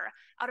monoculture,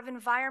 out of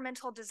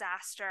environmental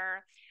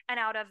disaster, and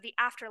out of the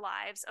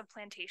afterlives of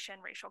plantation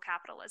racial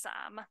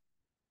capitalism.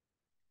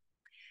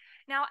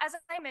 Now, as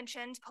I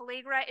mentioned,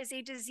 pellagra is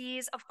a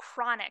disease of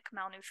chronic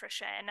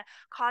malnutrition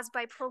caused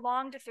by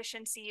prolonged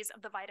deficiencies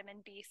of the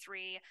vitamin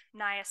B3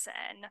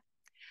 niacin.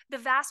 The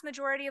vast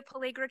majority of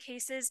pellagra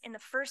cases in the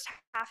first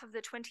half of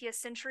the 20th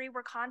century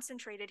were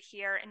concentrated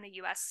here in the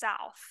US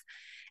South.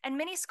 And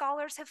many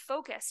scholars have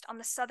focused on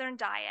the Southern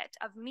diet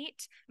of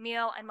meat,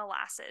 meal, and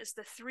molasses,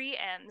 the 3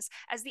 M's,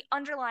 as the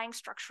underlying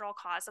structural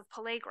cause of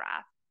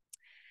pellagra.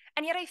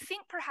 And yet I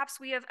think perhaps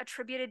we have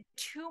attributed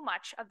too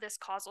much of this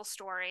causal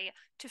story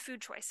to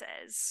food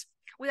choices,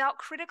 without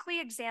critically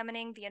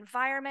examining the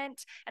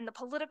environment and the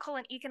political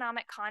and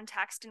economic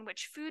context in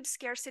which food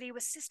scarcity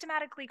was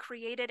systematically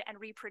created and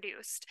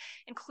reproduced,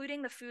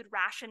 including the food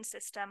ration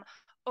system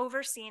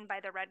overseen by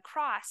the Red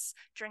Cross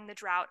during the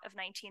drought of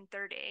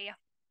 1930.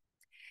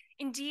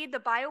 Indeed, the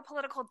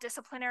biopolitical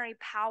disciplinary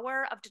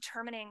power of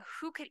determining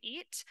who could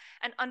eat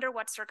and under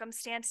what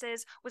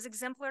circumstances was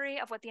exemplary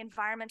of what the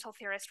environmental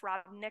theorist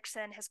Rob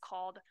Nixon has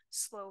called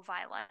slow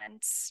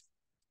violence.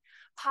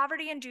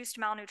 Poverty-induced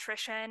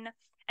malnutrition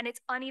and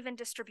its uneven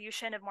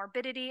distribution of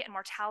morbidity and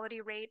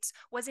mortality rates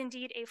was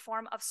indeed a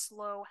form of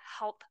slow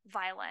health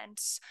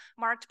violence,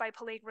 marked by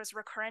pellagra's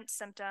recurrent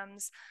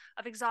symptoms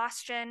of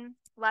exhaustion,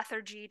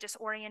 lethargy,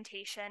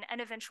 disorientation,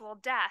 and eventual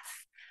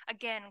death,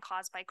 again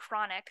caused by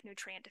chronic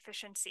nutrient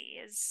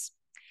deficiencies.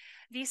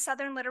 The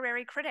Southern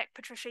literary critic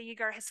Patricia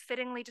Yeager has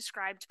fittingly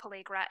described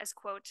pellagra as,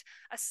 quote,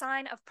 "a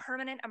sign of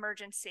permanent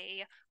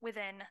emergency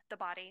within the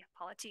body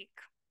politique."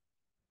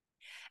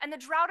 And the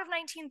drought of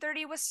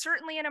 1930 was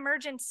certainly an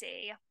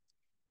emergency,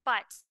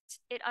 but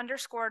it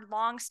underscored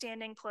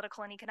long-standing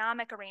political and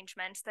economic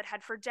arrangements that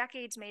had for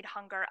decades made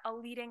hunger a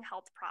leading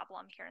health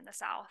problem here in the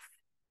South.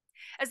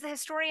 As the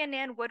historian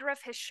Nan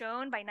Woodruff has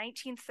shown, by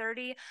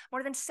 1930,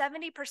 more than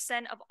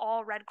 70% of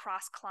all Red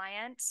Cross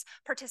clients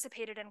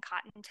participated in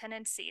cotton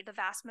tenancy, the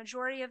vast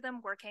majority of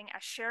them working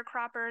as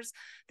sharecroppers,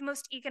 the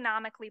most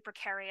economically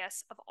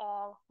precarious of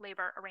all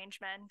labor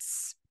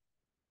arrangements.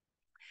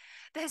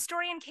 The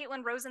historian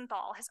Caitlin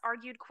Rosenthal has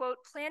argued,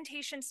 quote,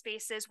 "plantation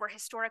spaces were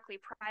historically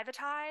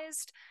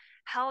privatized,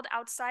 held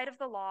outside of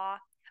the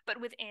law,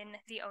 but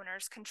within the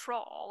owner's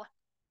control."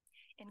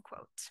 end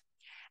quote.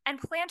 And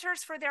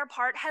planters, for their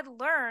part, had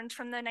learned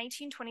from the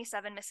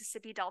 1927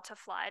 Mississippi Delta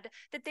flood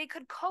that they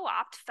could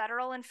co-opt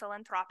federal and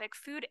philanthropic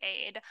food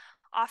aid,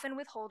 often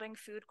withholding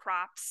food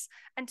crops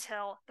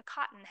until the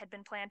cotton had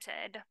been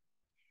planted.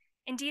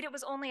 Indeed, it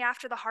was only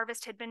after the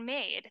harvest had been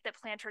made that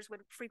planters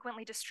would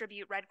frequently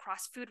distribute Red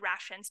Cross food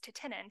rations to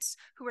tenants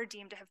who were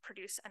deemed to have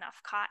produced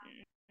enough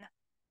cotton.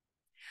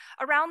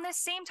 Around this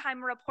same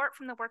time, a report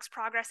from the Works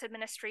Progress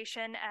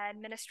Administration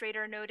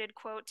administrator noted,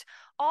 quote,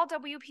 all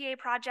WPA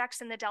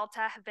projects in the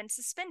Delta have been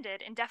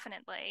suspended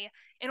indefinitely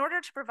in order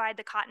to provide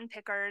the cotton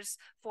pickers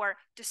for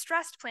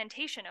distressed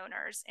plantation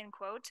owners, end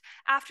quote,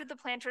 after the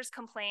planters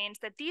complained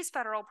that these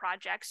federal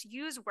projects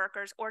use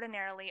workers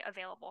ordinarily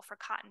available for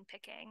cotton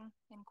picking,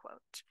 end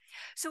quote.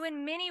 So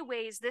in many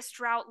ways, this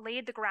drought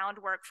laid the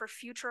groundwork for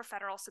future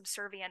federal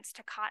subservience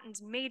to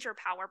cotton's major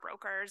power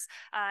brokers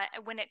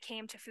when it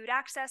came to food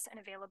access and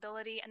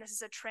availability, and this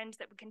is a trend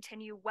that would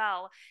continue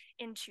well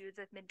into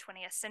the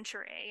mid-20th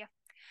century.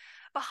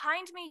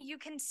 Behind me, you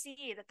can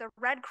see that the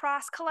Red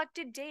Cross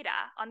collected data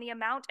on the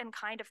amount and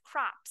kind of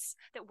crops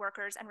that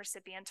workers and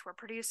recipients were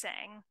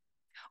producing.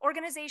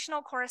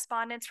 Organizational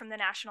correspondence from the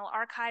National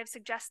Archives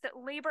suggests that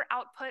labor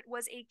output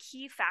was a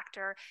key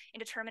factor in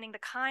determining the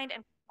kind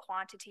and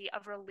quantity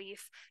of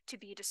relief to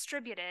be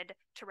distributed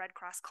to Red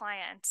Cross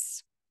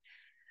clients.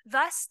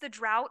 Thus, the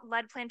drought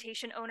led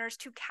plantation owners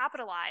to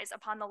capitalize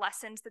upon the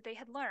lessons that they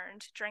had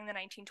learned during the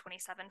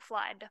 1927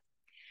 flood.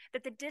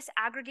 That the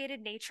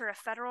disaggregated nature of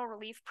federal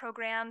relief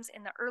programs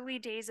in the early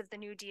days of the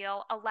New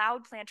Deal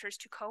allowed planters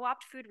to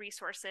co-opt food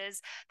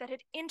resources that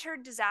had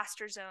entered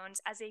disaster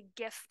zones as a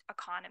gift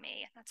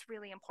economy. That's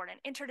really important,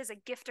 entered as a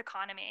gift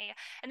economy,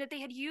 and that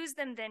they had used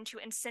them then to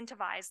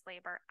incentivize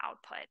labor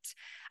output.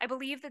 I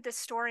believe that this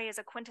story is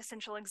a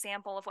quintessential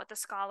example of what the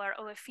scholar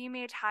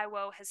Olufemi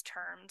Taiwo has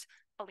termed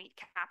elite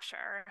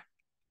capture.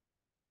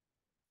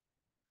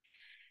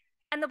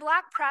 And the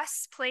Black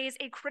press plays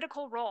a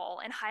critical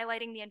role in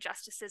highlighting the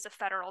injustices of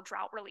federal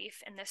drought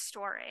relief in this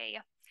story.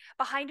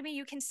 Behind me,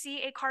 you can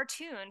see a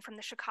cartoon from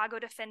the Chicago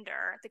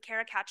Defender, the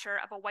caricature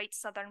of a white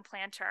Southern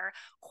planter,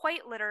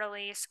 quite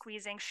literally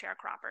squeezing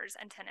sharecroppers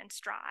and tenants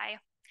dry.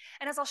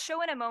 And as I'll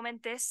show in a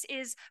moment, this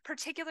is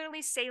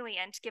particularly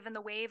salient given the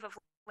wave of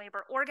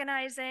labor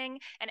organizing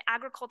and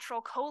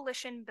agricultural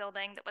coalition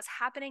building that was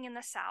happening in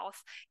the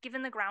South,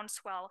 given the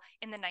groundswell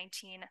in the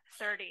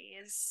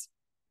 1930s.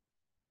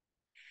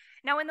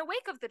 Now, in the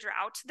wake of the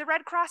drought, the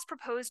Red Cross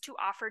proposed to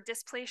offer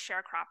displaced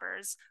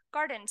sharecroppers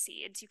garden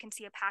seeds. You can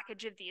see a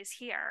package of these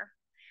here.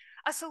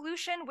 A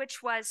solution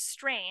which was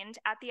strained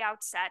at the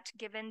outset,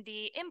 given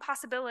the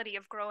impossibility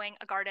of growing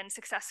a garden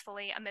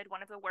successfully amid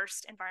one of the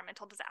worst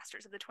environmental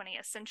disasters of the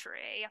 20th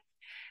century.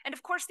 And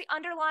of course, the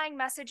underlying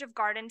message of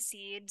garden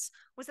seeds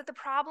was that the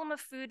problem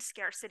of food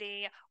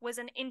scarcity was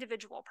an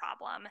individual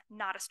problem,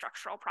 not a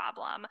structural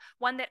problem,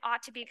 one that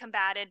ought to be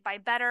combated by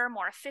better,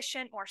 more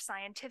efficient, more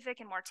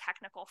scientific, and more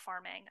technical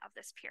farming of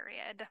this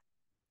period.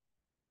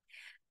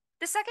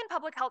 The second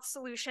public health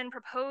solution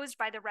proposed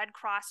by the Red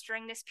Cross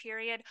during this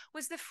period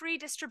was the free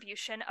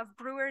distribution of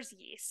brewer's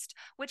yeast,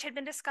 which had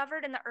been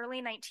discovered in the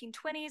early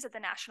 1920s at the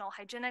National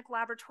Hygienic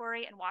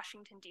Laboratory in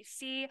Washington,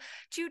 D.C.,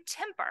 to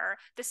temper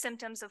the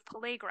symptoms of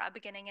pellagra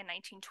beginning in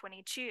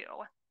 1922.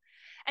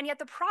 And yet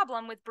the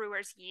problem with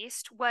brewer's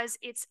yeast was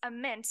its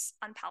immense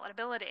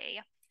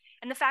unpalatability,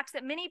 and the fact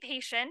that many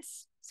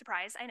patients,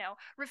 surprise, I know,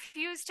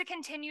 refused to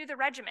continue the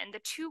regimen, the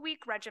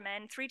 2-week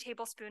regimen, 3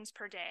 tablespoons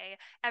per day,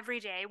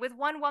 every day, with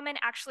one woman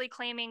actually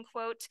claiming,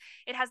 quote,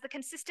 it has the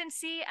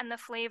consistency and the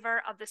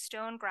flavor of the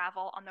stone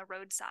gravel on the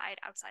roadside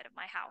outside of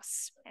my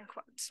house, end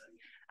quote.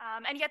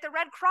 And yet the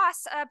Red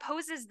Cross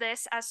poses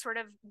this as sort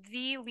of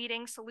the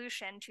leading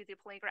solution to the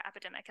pellagra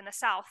epidemic in the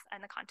South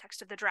in the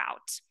context of the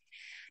drought.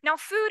 Now,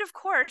 food, of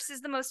course,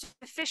 is the most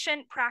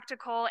efficient,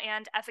 practical,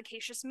 and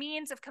efficacious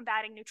means of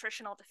combating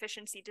nutritional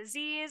deficiency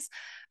disease,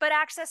 but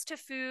access to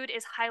food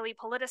is highly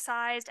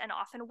politicized and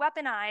often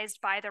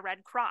weaponized by the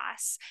Red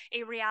Cross,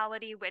 a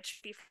reality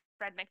which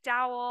Fred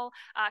McDowell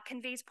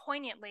conveys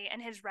poignantly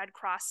in his Red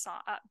Cross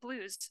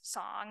blues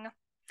song.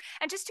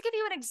 And just to give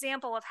you an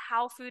example of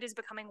how food is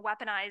becoming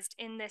weaponized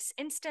in this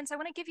instance, I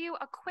want to give you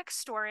a quick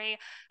story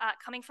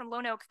coming from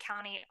Lonoke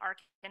County,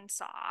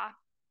 Arkansas.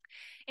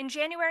 In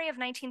January of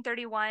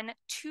 1931,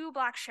 2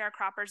 Black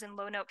sharecroppers in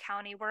Lonoke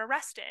County were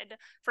arrested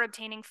for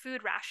obtaining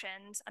food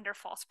rations under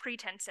false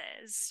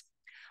pretenses.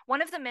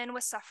 One of the men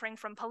was suffering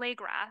from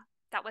pellagra,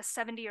 that was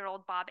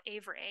 70-year-old Bob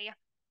Avery,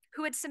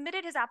 who had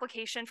submitted his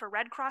application for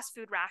Red Cross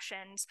food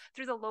rations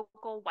through the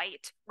local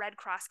white Red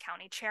Cross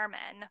County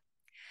chairman.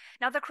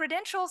 Now, the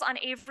credentials on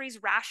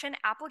Avery's ration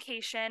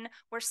application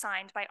were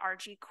signed by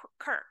R.G.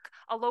 Kirk,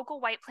 a local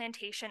white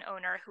plantation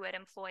owner who had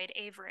employed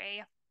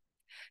Avery.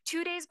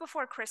 2 days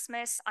before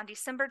Christmas, on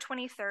December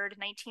 23rd,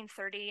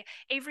 1930,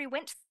 Avery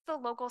went to the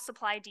local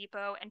supply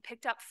depot and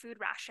picked up food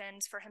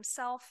rations for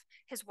himself,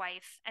 his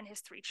wife, and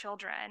his 3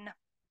 children.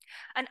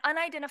 An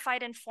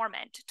unidentified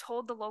informant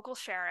told the local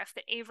sheriff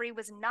that Avery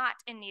was not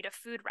in need of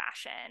food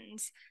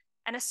rations,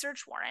 and a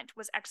search warrant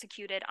was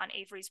executed on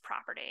Avery's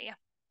property.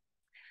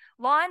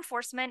 Law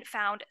enforcement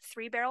found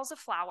 3 barrels of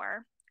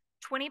flour,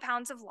 20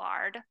 pounds of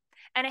lard,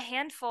 and a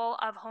handful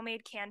of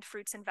homemade canned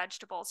fruits and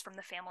vegetables from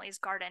the family's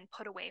garden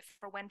put away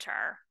for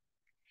winter.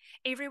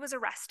 Avery was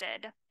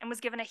arrested and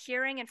was given a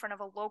hearing in front of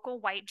a local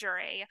white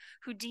jury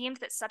who deemed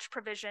that such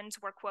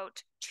provisions were,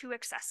 quote, too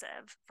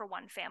excessive for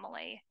one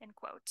family, end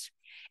quote.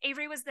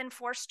 Avery was then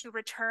forced to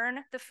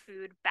return the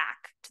food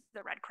back to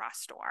the Red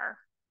Cross store.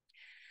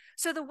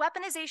 So the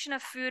weaponization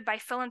of food by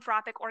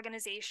philanthropic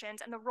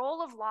organizations and the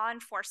role of law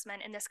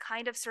enforcement in this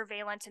kind of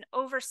surveillance and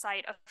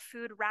oversight of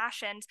food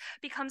rations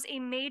becomes a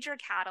major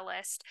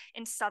catalyst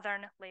in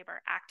Southern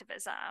labor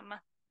activism.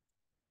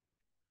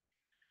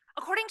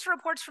 According to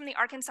reports from the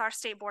Arkansas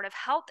State Board of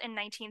Health in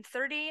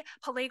 1930,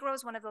 pellagra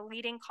was one of the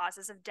leading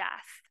causes of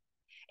death.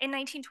 In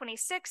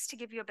 1926, to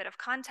give you a bit of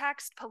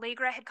context,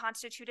 pellagra had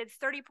constituted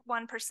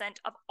 31%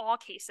 of all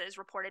cases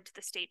reported to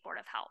the State Board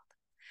of Health.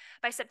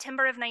 By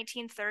September of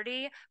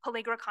 1930,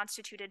 pellagra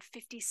constituted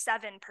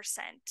 57%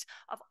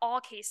 of all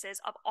cases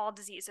of all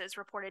diseases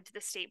reported to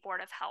the State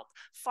Board of Health,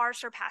 far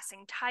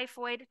surpassing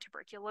typhoid,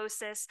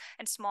 tuberculosis,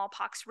 and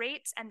smallpox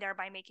rates, and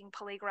thereby making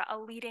pellagra a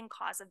leading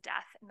cause of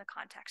death in the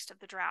context of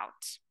the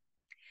drought.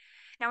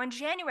 Now, in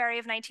January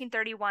of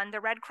 1931, the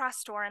Red Cross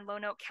store in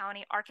Lonoke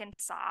County,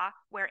 Arkansas,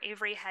 where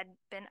Avery had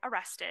been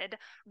arrested,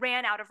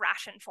 ran out of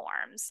ration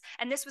forms,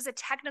 and this was a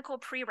technical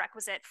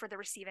prerequisite for the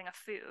receiving of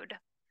food.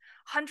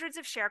 Hundreds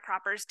of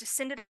sharecroppers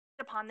descended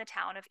upon the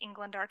town of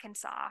England,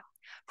 Arkansas,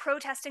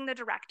 protesting the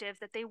directive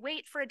that they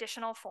wait for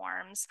additional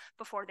forms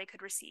before they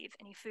could receive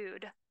any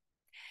food.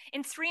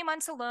 In 3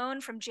 months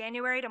alone, from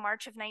January to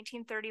March of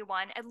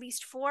 1931, at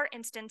least 4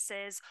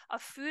 instances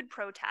of food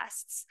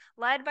protests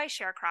led by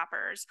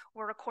sharecroppers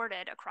were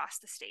recorded across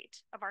the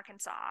state of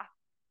Arkansas.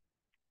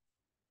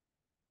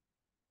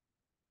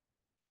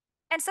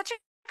 And such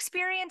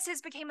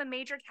experiences became a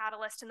major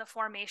catalyst in the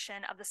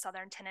formation of the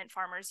Southern Tenant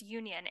Farmers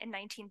Union in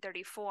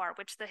 1934,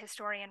 which the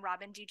historian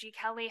Robin G.G.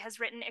 Kelly has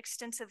written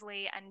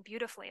extensively and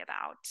beautifully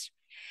about.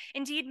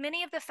 Indeed,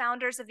 many of the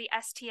founders of the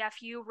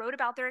STFU wrote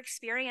about their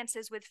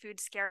experiences with food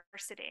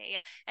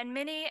scarcity, and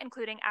many,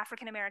 including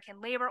African-American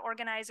labor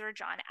organizer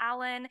John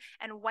Allen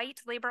and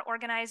white labor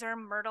organizer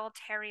Myrtle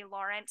Terry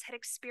Lawrence, had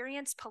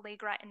experienced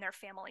pellagra in their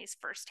families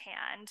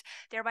firsthand,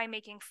 thereby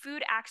making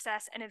food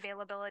access and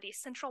availability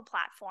central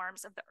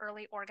platforms of the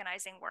early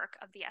organizing work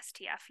of the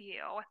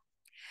STFU.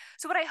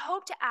 So what I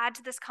hope to add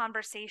to this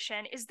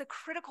conversation is the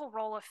critical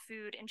role of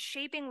food in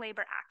shaping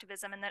labor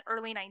activism in the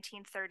early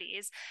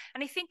 1930s.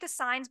 And I think the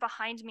signs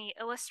behind me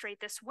illustrate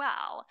this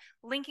well,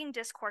 linking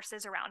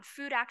discourses around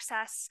food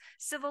access,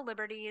 civil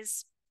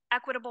liberties,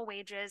 equitable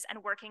wages,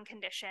 and working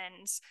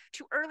conditions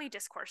to early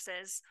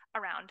discourses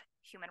around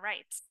human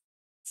rights.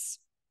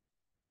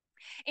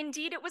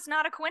 Indeed, it was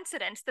not a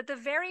coincidence that the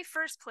very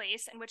first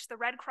place in which the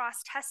Red Cross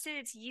tested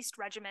its yeast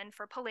regimen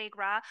for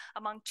pellagra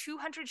among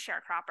 200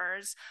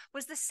 sharecroppers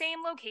was the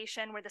same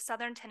location where the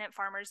Southern Tenant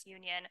Farmers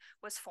Union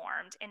was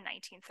formed in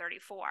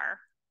 1934.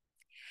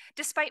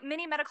 Despite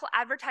many medical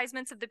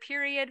advertisements of the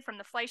period from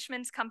the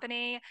Fleischmann's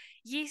Company,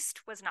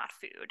 yeast was not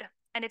food,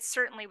 and it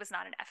certainly was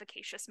not an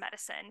efficacious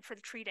medicine for the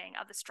treating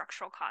of the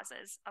structural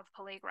causes of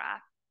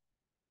pellagra.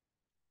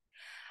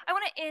 I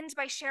want to end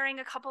by sharing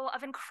a couple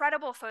of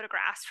incredible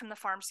photographs from the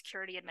Farm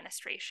Security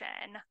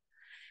Administration.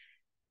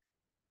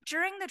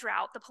 During the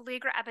drought, the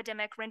pellagra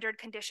epidemic rendered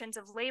conditions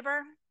of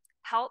labor,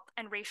 health,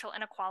 and racial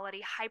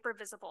inequality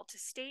hyper-visible to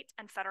state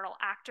and federal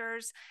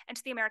actors and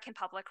to the American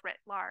public writ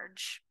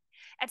large.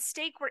 At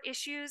stake were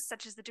issues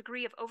such as the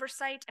degree of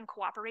oversight and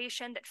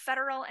cooperation that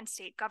federal and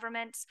state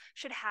governments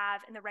should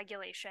have in the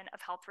regulation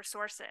of health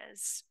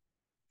resources.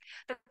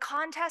 The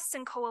contests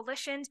and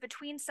coalitions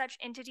between such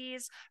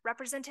entities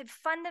represented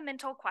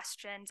fundamental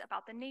questions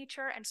about the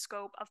nature and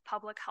scope of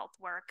public health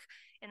work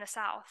in the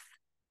South.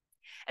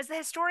 As the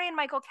historian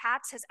Michael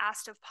Katz has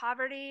asked of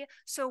poverty,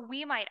 so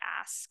we might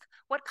ask,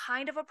 what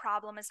kind of a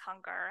problem is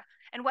hunger,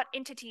 and what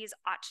entities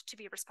ought to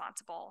be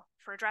responsible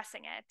for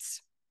addressing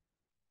it?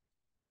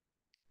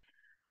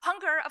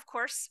 Hunger, of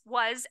course,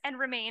 was and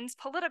remains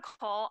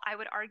political, I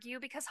would argue,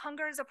 because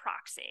hunger is a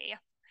proxy.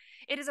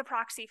 It is a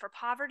proxy for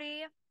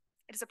poverty.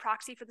 It is a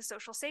proxy for the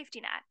social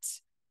safety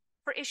net,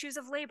 for issues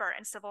of labor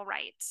and civil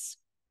rights,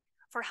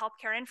 for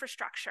healthcare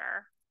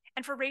infrastructure,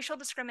 and for racial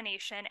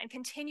discrimination and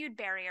continued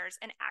barriers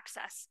in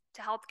access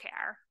to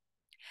healthcare.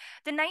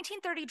 The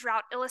 1930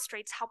 drought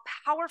illustrates how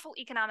powerful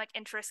economic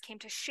interests came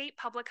to shape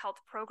public health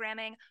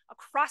programming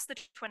across the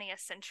 20th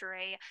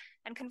century,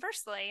 and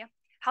conversely,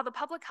 how the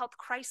public health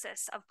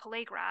crisis of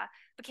pellagra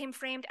became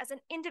framed as an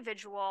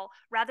individual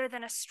rather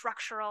than a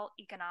structural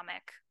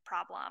economic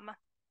problem.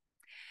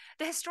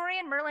 The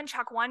historian Merlin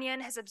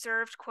Chakwanyan has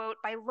observed, quote,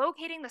 by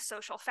locating the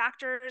social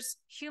factors,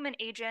 human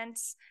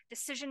agents,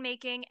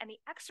 decision-making, and the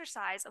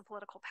exercise of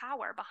political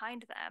power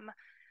behind them,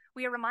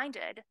 we are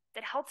reminded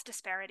that health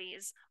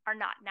disparities are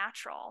not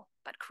natural,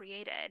 but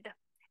created,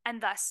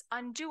 and thus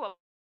undoable,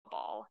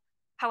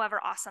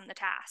 however awesome the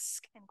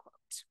task, end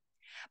quote.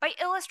 By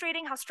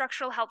illustrating how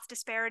structural health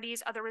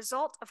disparities are the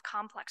result of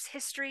complex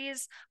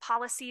histories,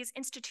 policies,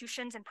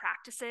 institutions, and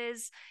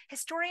practices,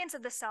 historians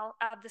of the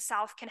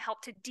South can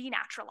help to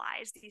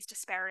denaturalize these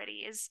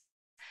disparities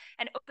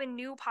and open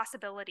new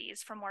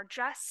possibilities for more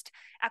just,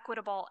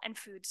 equitable, and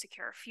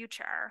food-secure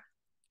future.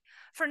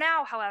 For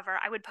now, however,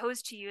 I would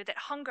pose to you that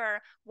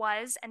hunger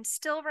was and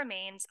still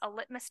remains a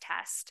litmus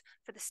test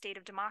for the state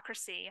of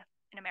democracy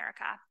in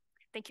America.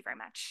 Thank you very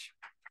much.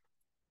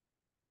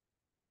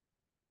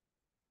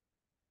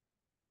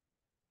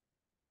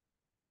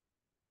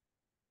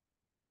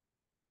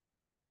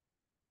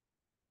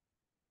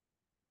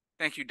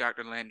 Thank you,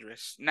 Dr.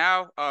 Landress.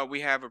 Now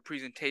we have a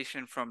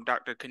presentation from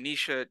Dr.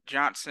 Kaneesha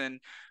Johnson,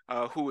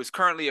 who is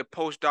currently a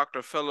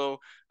postdoctoral fellow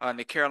in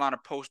the Carolina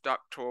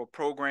Postdoctoral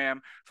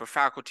Program for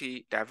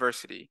Faculty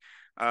Diversity.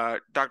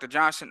 Dr.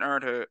 Johnson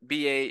earned her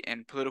BA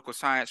in Political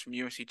Science from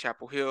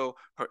UNC-Chapel Hill,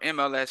 her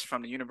MLS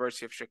from the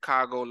University of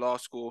Chicago Law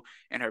School,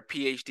 and her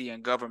PhD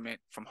in Government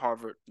from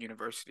Harvard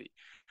University.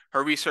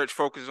 Her research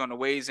focuses on the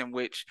ways in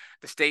which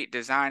the state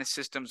designs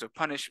systems of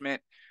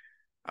punishment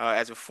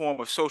as a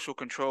form of social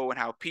control and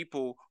how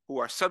people who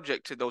are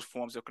subject to those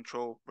forms of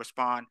control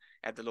respond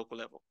at the local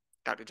level.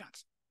 Dr.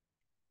 Johnson.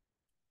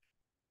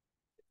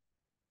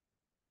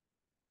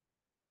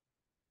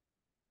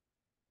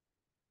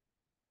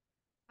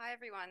 Hi,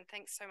 everyone.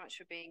 Thanks so much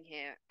for being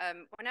here.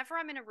 Whenever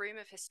I'm in a room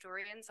of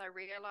historians, I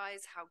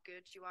realize how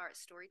good you are at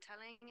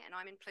storytelling, and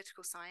I'm in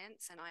political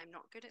science and I'm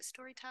not good at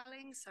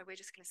storytelling, so we're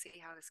just going to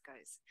see how this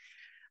goes.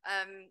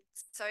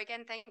 So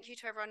again, thank you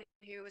to everyone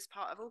who was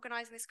part of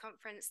organizing this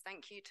conference.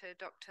 Thank you to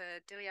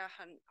Dr.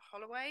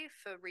 Dillahunt-Holloway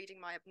for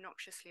reading my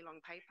obnoxiously long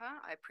paper.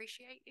 I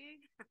appreciate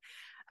you.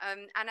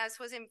 And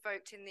as was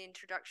invoked in the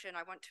introduction,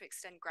 I want to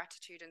extend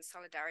gratitude and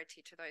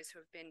solidarity to those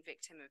who have been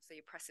victim of the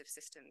oppressive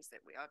systems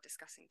that we are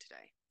discussing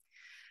today.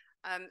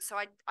 So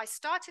I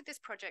started this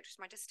project, which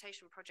was my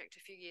dissertation project,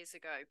 a few years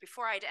ago,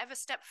 before I'd ever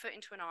stepped foot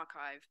into an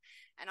archive.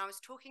 And I was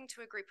talking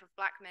to a group of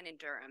Black men in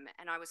Durham,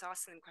 and I was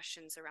asking them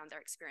questions around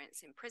their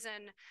experience in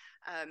prison,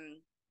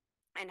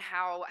 and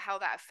how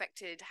that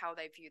affected how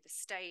they view the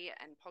state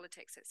and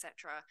politics,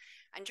 etc.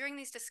 And during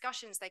these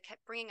discussions, they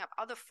kept bringing up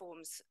other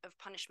forms of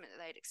punishment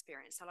that they'd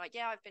experienced. So like,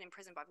 yeah, I've been in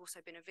prison, but I've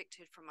also been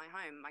evicted from my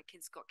home. My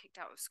kids got kicked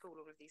out of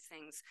school, all of these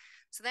things.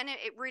 So then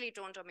it really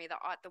dawned on me that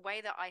the way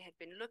that I had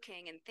been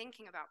looking and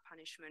thinking about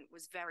punishment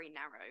was very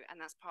narrow. And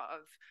that's part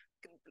of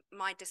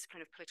my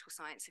discipline of political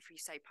science. If you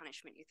say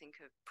punishment, you think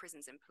of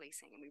prisons and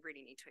policing, and we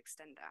really need to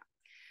extend that.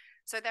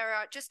 So there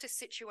are, just to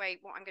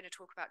situate what I'm going to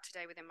talk about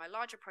today within my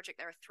larger project,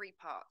 there are three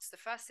parts. The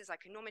first is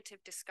like a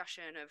normative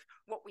discussion of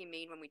what we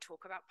mean when we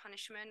talk about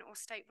punishment or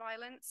state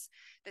violence.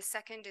 The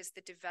second is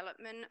the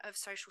development of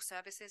social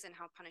services and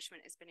how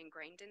punishment has been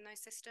ingrained in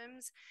those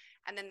systems.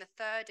 And then the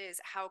third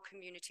is how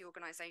community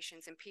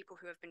organizations and people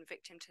who have been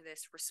victim to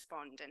this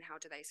respond, and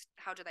how do they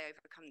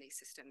overcome these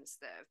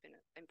systems that have been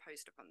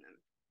imposed upon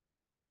them.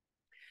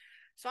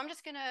 So I'm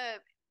just going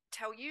to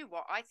tell you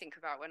what I think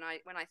about when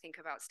I think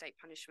about state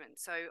punishment.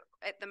 So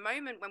at the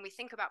moment, when we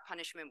think about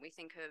punishment, we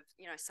think of,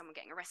 you know, someone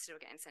getting arrested or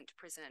getting sent to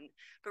prison,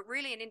 but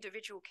really an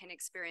individual can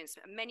experience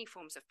many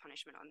forms of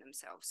punishment on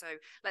themselves. So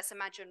let's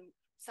imagine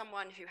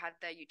someone who had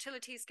their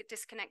utilities get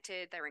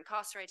disconnected, they're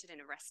incarcerated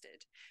and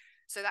arrested.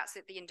 So that's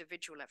at the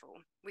individual level.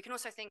 We can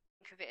also think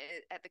of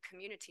it at the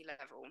community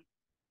level.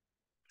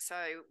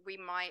 So we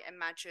might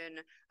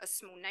imagine a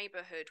small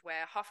neighborhood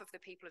where half of the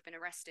people have been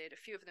arrested, a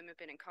few of them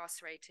have been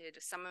incarcerated,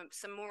 some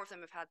more of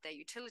them have had their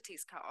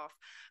utilities cut off.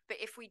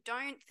 But if we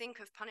don't think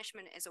of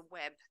punishment as a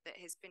web that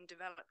has been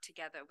developed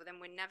together, well,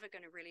 then we're never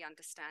going to really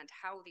understand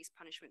how these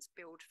punishments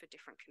build for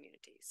different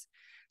communities.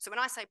 So when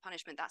I say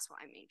punishment, that's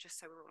what I mean,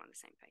 just so we're all on the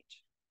same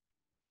page.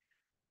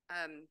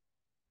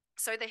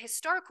 So the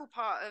historical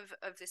part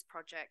of this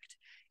project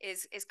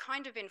is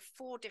kind of in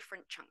four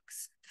different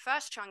chunks. The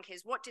first chunk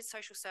is, what did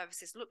social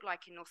services look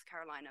like in North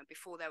Carolina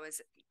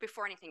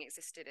before anything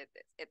existed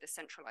at the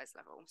centralized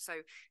level?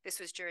 So this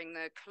was during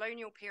the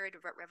colonial period,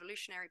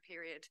 revolutionary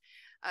period,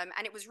 and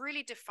it was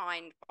really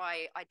defined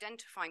by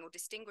identifying or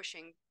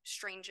distinguishing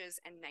strangers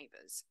and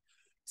neighbors.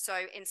 So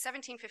in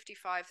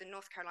 1755, the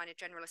North Carolina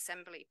General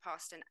Assembly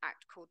passed an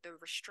act called the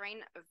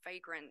Restraint of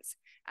Vagrants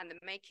and the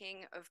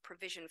Making of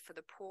Provision for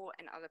the Poor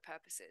and Other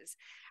Purposes.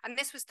 And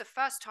this was the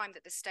first time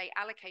that the state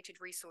allocated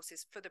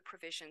resources for the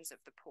provisions of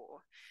the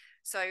poor.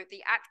 So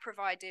the act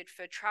provided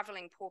for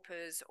traveling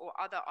paupers or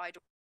other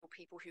idle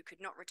people who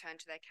could not return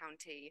to their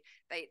county.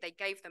 They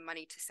gave them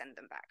money to send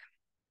them back.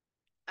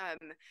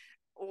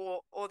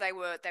 Or they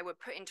were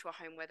put into a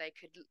home where they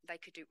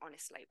could do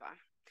honest labor.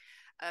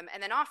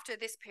 And then after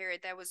this period,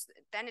 there was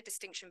then a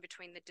distinction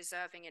between the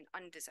deserving and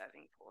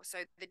undeserving poor. So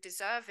the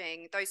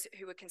deserving, those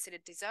who were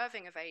considered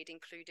deserving of aid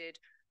included,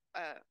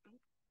 I'll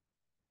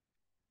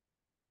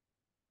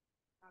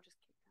just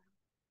keep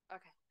going.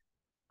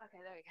 Okay,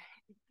 there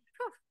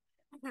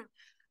we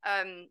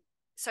go.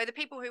 So the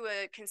people who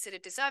were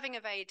considered deserving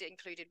of aid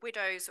included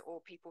widows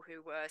or people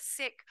who were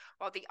sick,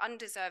 while the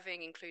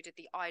undeserving included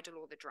the idle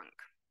or the drunk.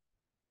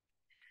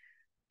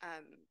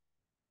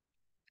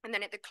 And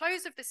then at the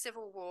close of the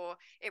Civil War,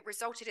 it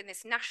resulted in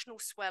this national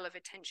swell of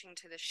attention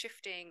to the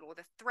shifting or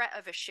the threat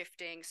of a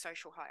shifting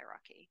social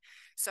hierarchy.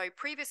 So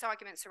previous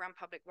arguments around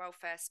public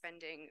welfare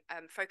spending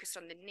focused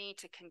on the need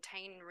to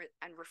contain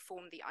and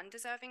reform the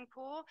undeserving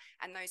poor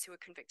and those who were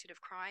convicted of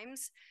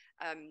crimes.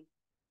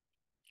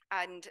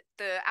 And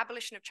the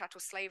abolition of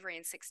chattel slavery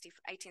in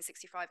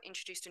 1865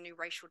 introduced a new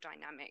racial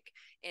dynamic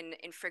in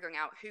figuring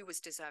out who was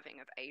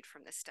deserving of aid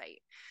from the state.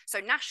 So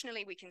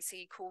nationally, we can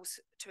see calls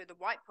to the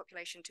white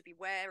population to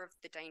beware of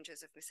the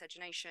dangers of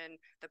miscegenation,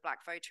 the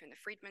Black voter and the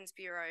Freedmen's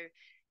Bureau.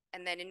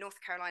 And then in North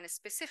Carolina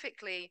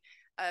specifically,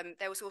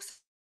 there was also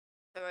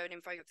an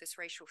invoke of this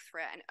racial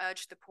threat and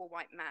urged the poor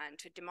white man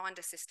to demand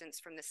assistance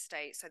from the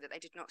state so that they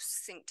did not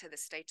sink to the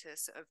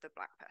status of the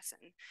Black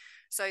person.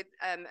 So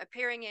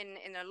appearing in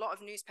a lot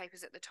of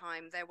newspapers at the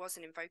time, there was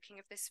an invoking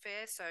of this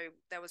fear. So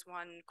there was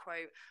one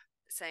quote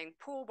saying,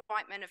 "Poor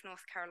white men of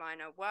North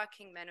Carolina,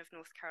 working men of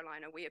North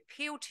Carolina, we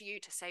appeal to you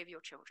to save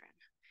your children."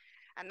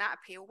 And that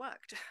appeal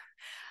worked.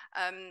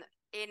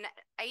 In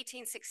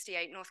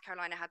 1868, North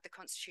Carolina had the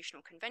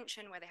Constitutional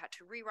Convention where they had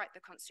to rewrite the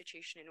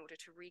Constitution in order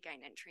to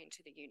regain entry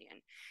into the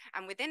Union.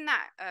 And within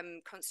that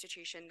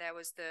Constitution, there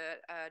was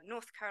the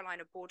North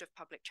Carolina Board of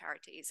Public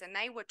Charities, and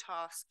they were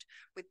tasked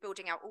with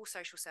building out all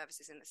social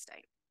services in the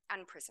state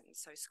and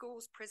prisons. So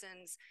schools,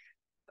 prisons,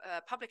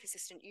 public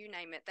assistant, you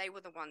name it, they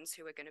were the ones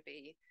who were going to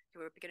be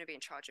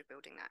in charge of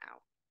building that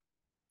out.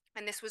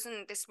 And this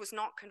was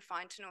not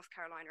confined to North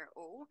Carolina at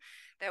all.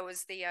 There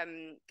was the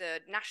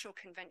National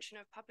Convention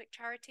of Public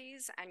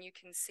Charities, and you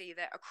can see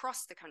that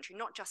across the country,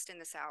 not just in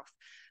the South,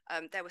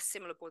 there were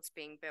similar boards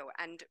being built.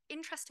 And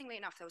interestingly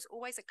enough, there was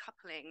always a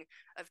coupling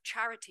of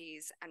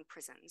charities and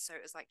prisons. So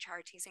it was like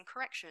charities and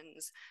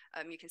corrections.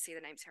 You can see the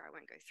names here, I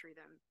won't go through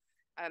them.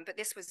 But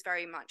this was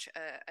very much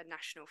a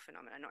national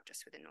phenomenon, not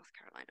just within North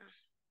Carolina.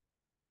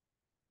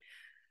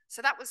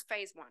 So that was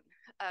phase one.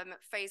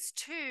 Phase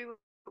two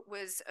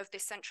was of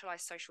this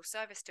centralized social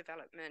service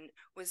development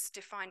was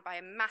defined by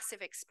a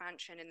massive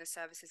expansion in the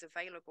services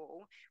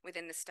available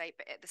within the state,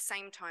 but at the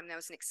same time there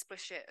was an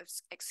explicit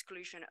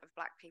exclusion of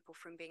Black people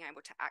from being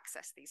able to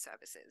access these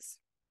services.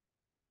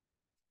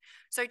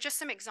 So just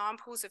some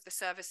examples of the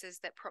services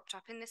that propped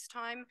up in this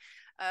time.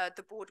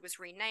 The board was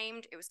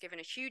renamed. It was given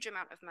a huge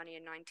amount of money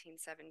in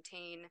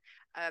 1917.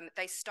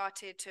 They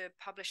started to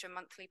publish a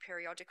monthly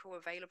periodical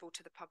available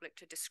to the public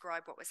to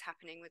describe what was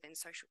happening within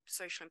social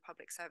and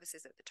public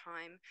services at the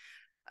time.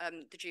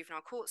 The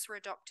juvenile courts were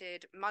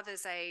adopted.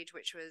 Mother's Aid,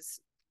 which was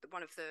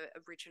one of the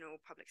original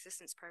public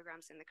assistance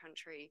programs in the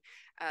country,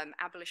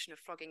 abolition of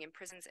flogging in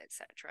prisons,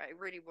 etc. It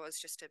really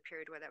was just a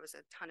period where there was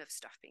a ton of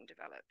stuff being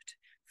developed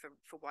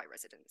for white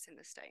residents in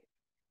the state.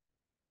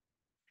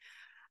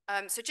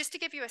 So just to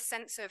give you a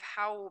sense of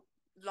how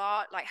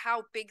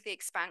big the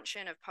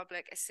expansion of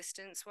public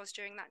assistance was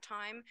during that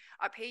time,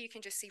 up here you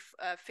can just see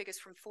figures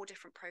from 4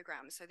 different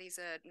programs. So these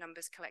are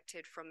numbers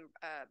collected from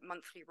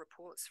monthly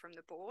reports from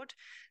the board.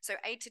 So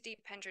aid to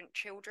dependent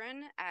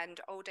children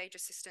and old age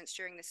assistance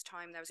during this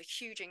time, there was a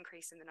huge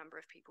increase in the number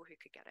of people who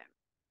could get it.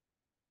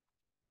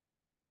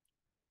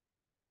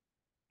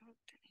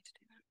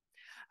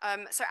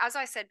 So as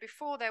I said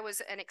before, there was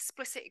an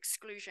explicit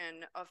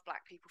exclusion of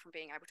Black people from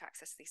being able to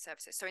access these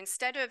services. So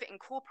instead of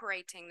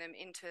incorporating them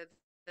into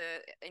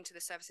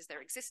the services that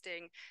are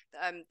existing,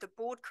 the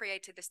board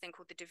created this thing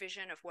called the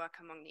Division of Work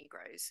Among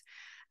Negroes.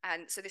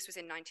 And so this was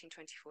in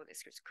 1924,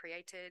 this was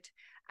created.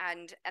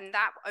 And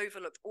that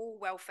overlooked all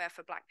welfare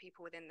for Black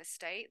people within the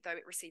state, though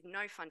it received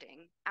no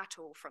funding at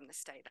all from the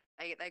state.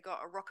 They got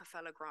a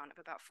Rockefeller grant of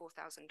about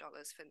 $4,000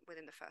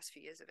 within the first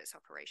few years of its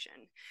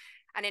operation.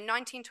 And in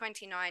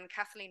 1929,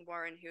 Kathleen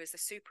Warren, who is the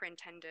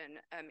superintendent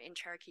in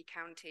Cherokee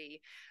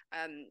County,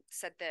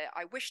 said that,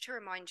 "I wish to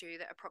remind you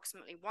that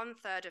approximately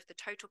 1/3 of the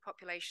total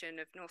population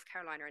of North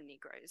Carolina are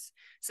Negroes.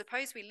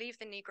 Suppose we leave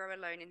the Negro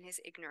alone in his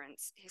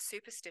ignorance, his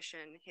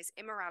superstition, his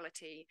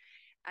immorality,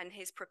 and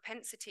his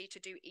propensity to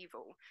do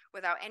evil,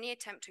 without any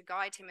attempt to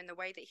guide him in the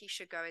way that he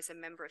should go as a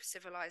member of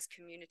civilized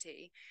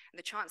community. And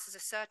the chances are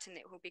certain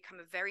that he will become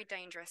a very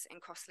dangerous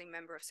and costly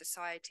member of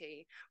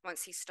society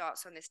once he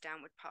starts on this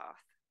downward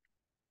path."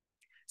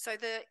 So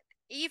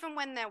even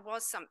when there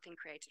was something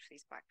created for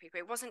these Black people,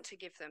 it wasn't to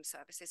give them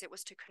services, it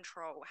was to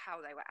control how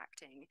they were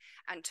acting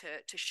and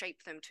to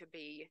shape them to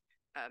be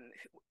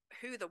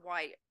who the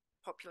white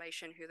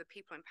population, who the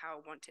people in power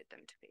wanted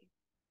them to be.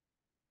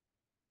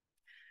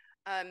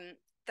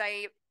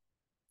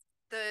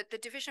 The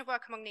Division of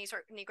Work Among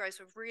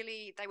Negroes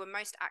they were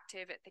most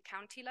active at the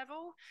county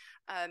level.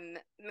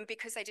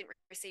 Because they didn't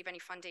receive any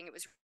funding, it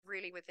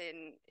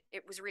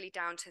was really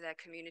down to their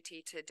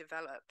community to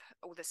develop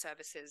all the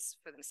services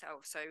for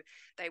themselves. So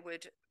they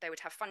would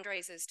have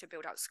fundraisers to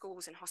build out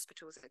schools and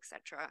hospitals,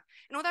 etc.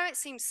 And although it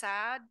seems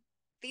sad,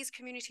 these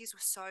communities were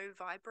so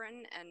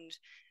vibrant and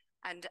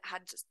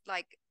had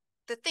like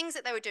the things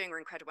that they were doing were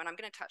incredible. And I'm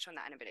going to touch on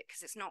that in a minute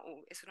because it's not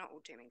all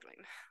doom and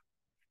gloom.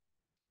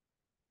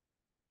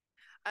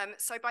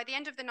 So by the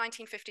end of the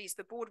 1950s,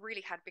 the board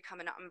really had become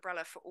an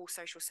umbrella for all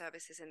social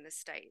services in the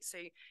state. So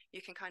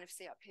you can kind of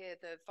see up here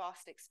the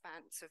vast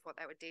expanse of what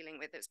they were dealing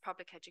with. It was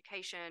public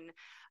education,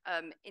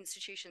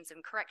 institutions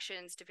and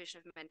corrections,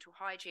 division of mental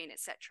hygiene, et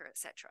cetera, et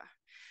cetera.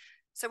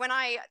 So what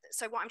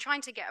I'm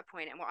trying to get a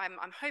point, and what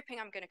I'm hoping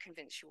I'm going to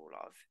convince you all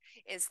of,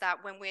 is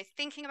that when we're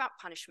thinking about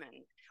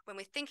punishment, when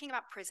we're thinking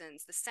about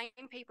prisons, the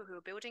same people who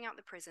are building out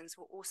the prisons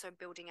were also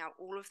building out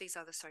all of these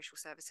other social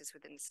services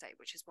within the state,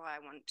 which is why I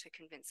want to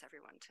convince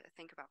everyone to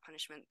think about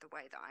punishment the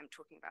way that I'm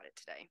talking about it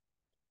today.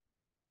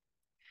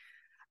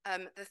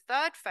 The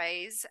third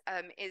phase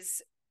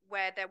is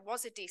where there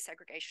was a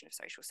desegregation of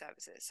social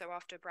services. So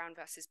after Brown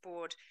versus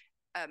Board,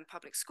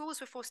 public schools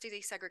were forced to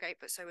desegregate,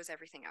 but so was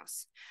everything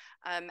else.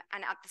 And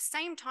at the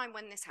same time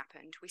when this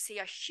happened, we see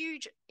a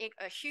huge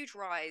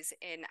rise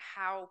in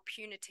how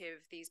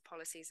punitive these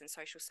policies and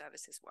social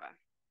services were.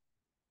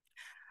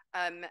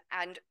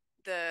 And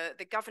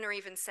the governor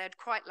even said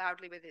quite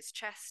loudly with his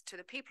chest to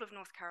the people of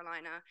North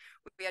Carolina,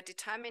 we are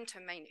determined to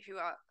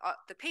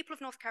the people of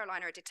North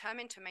Carolina are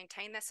determined to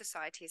maintain their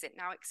society as it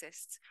now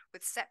exists,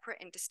 with separate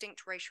and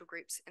distinct racial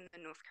groups in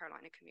the North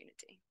Carolina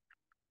community.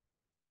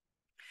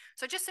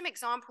 So just some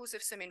examples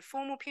of some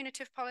informal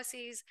punitive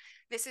policies.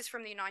 This is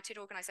from the United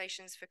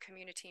Organizations for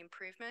Community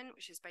Improvement,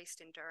 which is based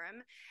in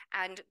Durham.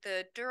 And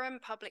the Durham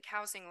Public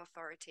Housing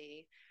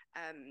Authority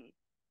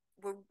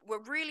were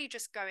really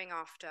just going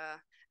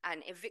after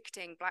and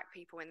evicting Black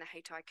people in the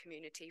Haiti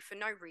community for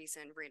no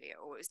reason really at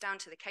all. It was down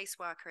to the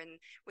caseworker, and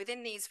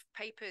within these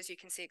papers you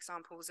can see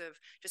examples of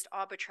just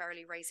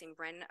arbitrarily raising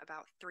rent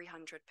about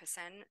 300%,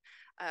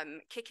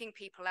 kicking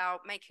people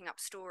out, making up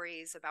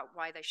stories about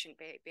why they shouldn't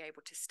be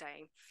able to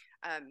stay.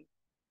 And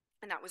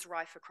that was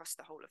rife across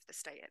the whole of the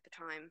state at the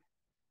time.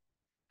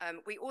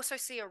 We also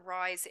see a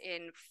rise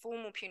in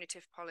formal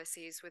punitive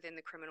policies within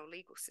the criminal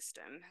legal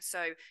system.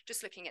 So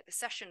just looking at the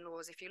session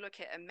laws, if you look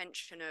at a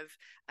mention of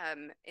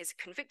is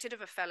convicted of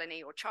a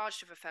felony or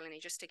charged of a felony,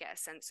 just to get a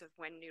sense of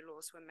when new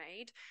laws were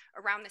made,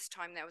 around this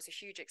time there was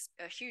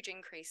a huge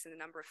increase in the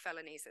number of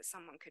felonies that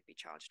someone could be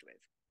charged with.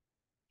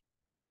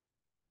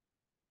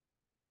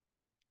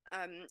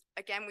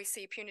 Again, we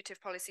see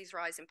punitive policies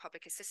rise in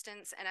public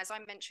assistance. And as I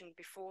mentioned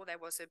before, there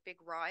was a big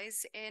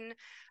rise in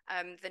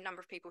the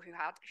number of people who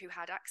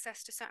had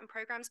access to certain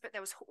programs, but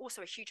there was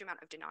also a huge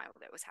amount of denial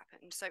that was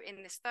happened. So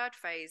in this third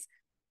phase,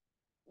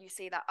 you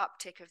see that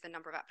uptick of the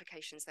number of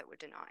applications that were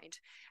denied.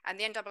 And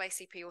the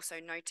NAACP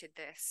also noted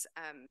this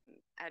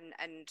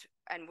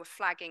and were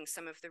flagging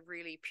some of the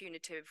really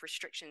punitive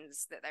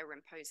restrictions that they were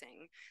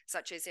imposing,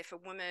 such as if a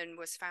woman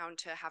was found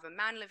to have a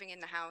man living in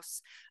the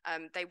house,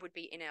 they would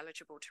be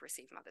ineligible to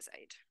receive mother's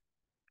aid.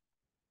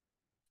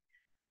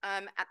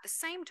 At the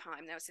same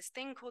time, there was this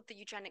thing called the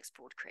Eugenics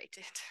Board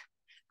created.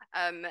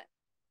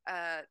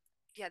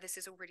 Yeah, this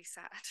is all really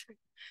sad.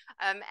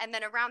 And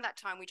then around that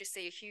time, we just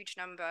see a huge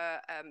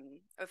number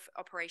of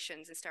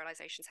operations and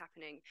sterilizations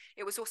happening.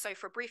 It was also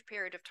for a brief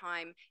period of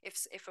time,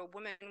 if a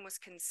woman was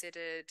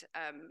considered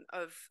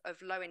of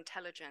low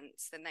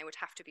intelligence, then they would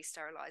have to be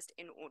sterilized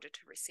in order to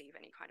receive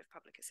any kind of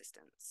public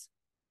assistance.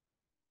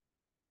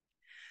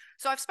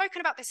 So I've spoken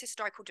about this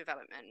historical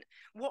development.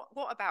 What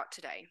about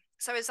today?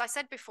 So as I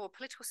said before,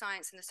 political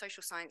science and the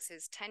social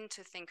sciences tend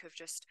to think of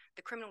just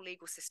the criminal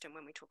legal system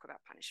when we talk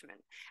about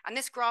punishment. And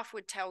this graph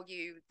would tell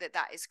you that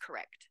that is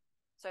correct.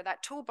 So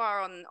that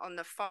toolbar on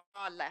the far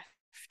left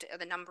are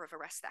the number of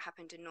arrests that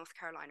happened in North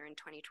Carolina in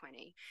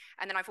 2020.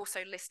 And then I've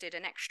also listed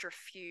an extra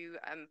few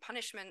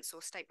punishments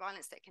or state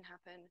violence that can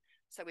happen.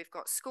 So we've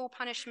got school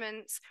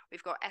punishments,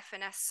 we've got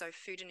FNS, so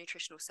food and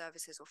nutritional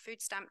services or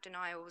food stamp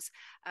denials,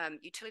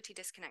 utility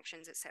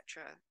disconnections,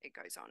 etc. It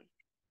goes on.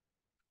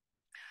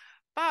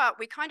 But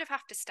we kind of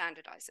have to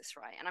standardize this,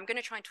 right? And I'm going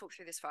to try and talk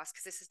through this fast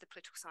because this is the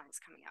political science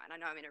coming out, and I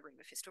know I'm in a room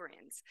of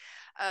historians.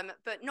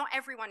 But not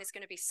everyone is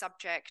going to be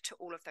subject to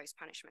all of those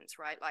punishments,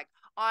 right? Like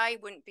I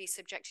wouldn't be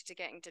subjected to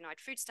getting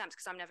denied food stamps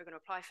because I'm never going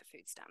to apply for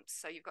food stamps.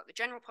 So you've got the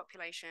general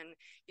population,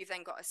 you've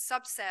then got a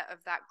subset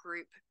of that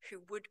group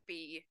who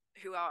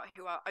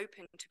are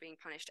open to being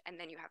punished, and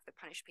then you have the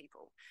punished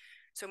people.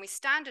 So when we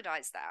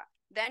standardize that,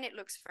 then it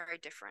looks very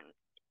different.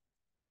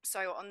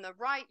 So on the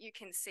right, you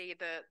can see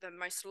the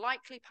most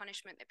likely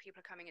punishment that people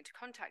are coming into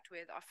contact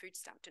with are food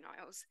stamp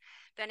denials.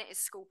 Then it is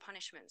school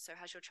punishment. So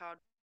has your child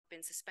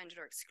been suspended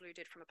or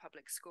excluded from a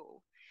public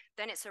school?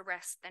 Then it's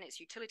arrest, then it's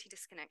utility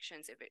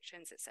disconnections,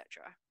 evictions,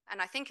 etc.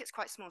 And I think it's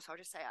quite small, so I'll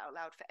just say it out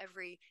loud.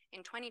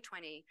 In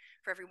 2020,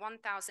 for every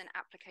 1,000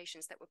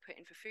 applications that were put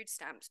in for food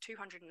stamps,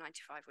 295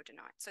 were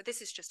denied. So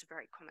this is just a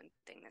very common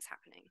thing that's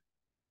happening.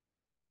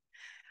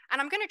 And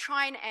I'm going to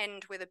try and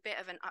end with a bit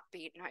of an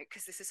upbeat note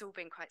because this has all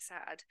been quite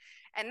sad.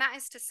 And that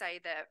is to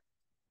say that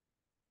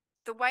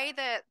the way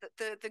that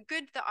the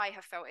good that I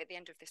have felt at the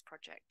end of this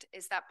project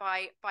is that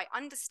by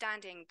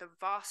understanding the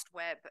vast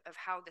web of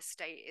how the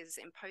state is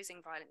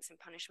imposing violence and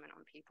punishment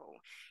on people,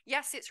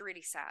 yes, it's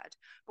really sad,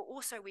 but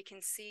also we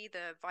can see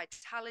the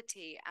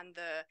vitality and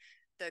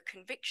the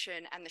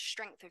conviction and the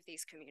strength of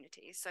these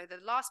communities. So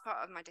the last part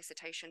of my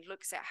dissertation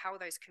looks at how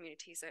those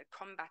communities are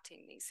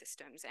combating these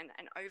systems and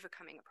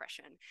overcoming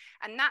oppression.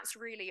 And that's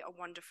really a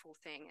wonderful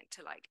thing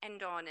to like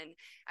end on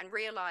and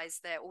realize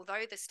that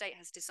although the state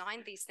has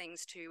designed these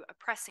things to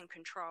oppress and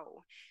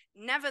control,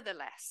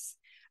 nevertheless,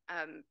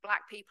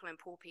 Black people and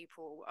poor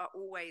people are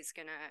always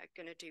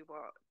gonna do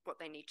what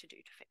they need to do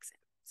to fix it.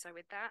 So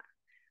with that,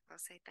 I'll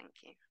say thank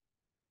you.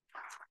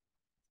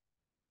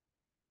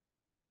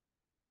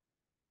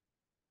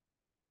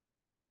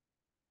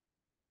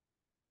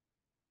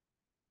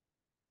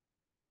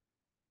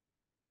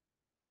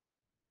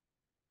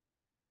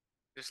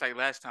 Just like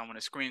last time, when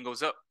the screen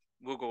goes up,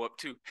 we'll go up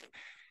too.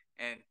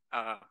 And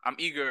I'm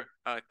eager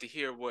to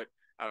hear what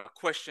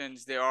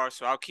questions there are,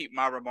 so I'll keep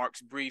my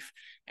remarks brief.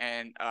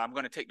 And I'm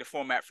going to take the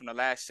format from the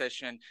last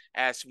session,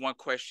 ask one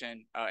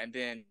question, and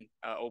then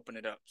open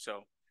it up.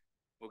 So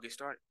we'll get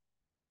started.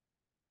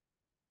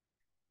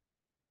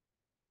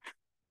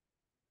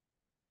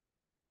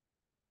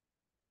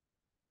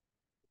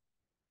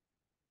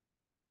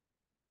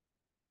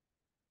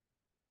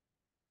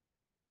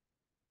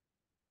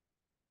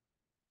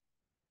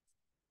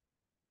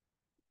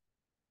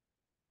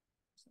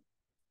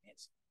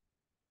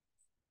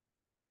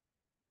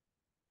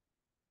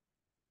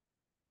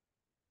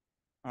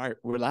 All right,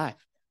 we're live.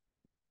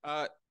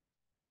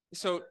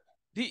 So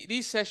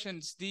these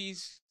sessions,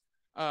 these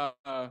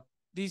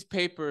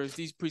papers,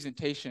 these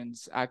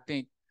presentations, I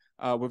think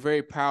were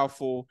very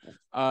powerful.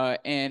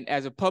 And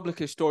as a public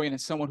historian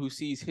and someone who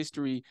sees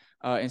history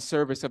in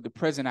service of the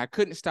present, I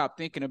couldn't stop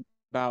thinking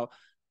about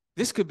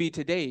this could be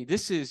today.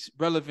 This is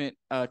relevant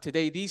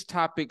today. These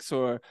topics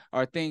are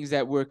things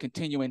that we're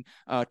continuing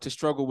to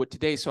struggle with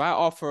today. So I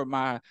offer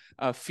my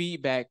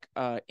feedback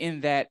in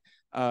that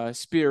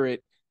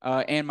spirit.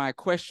 And my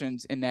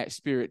questions in that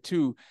spirit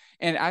too.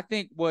 And I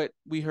think what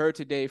we heard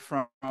today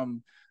from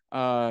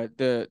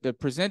the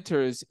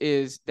presenters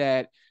is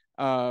that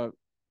the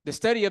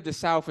study of the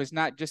South is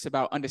not just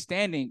about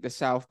understanding the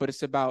South, but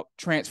it's about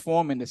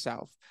transforming the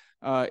South.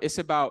 It's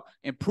about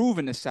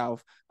improving the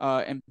South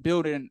and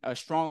building a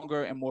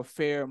stronger and more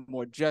fair,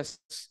 more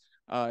just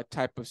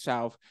type of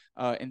South.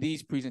 And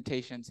these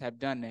presentations have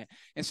done that.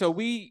 And so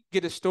we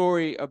get a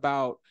story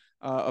about,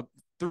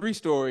 3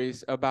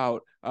 stories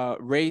about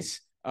race,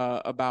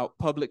 about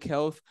public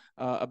health,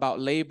 about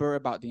labor,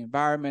 about the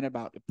environment,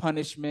 about the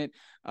punishment.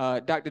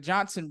 Dr.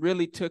 Johnson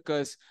really took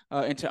us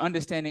into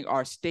understanding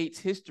our state's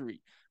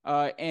history.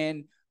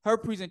 And her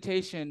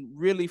presentation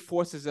really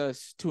forces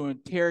us to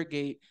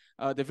interrogate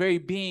the very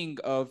being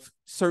of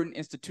certain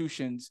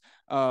institutions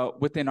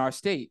within our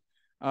state.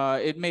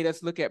 It made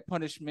us look at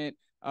punishment.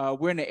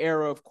 We're in an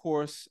era, of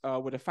course,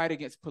 where the fight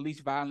against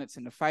police violence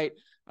and the fight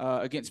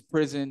against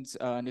prisons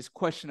and this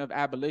question of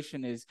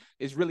abolition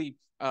is really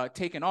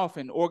taken off,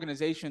 and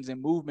organizations and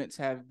movements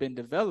have been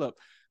developed.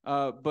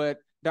 But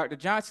Dr.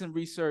 Johnson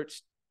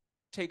research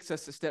takes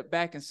us a step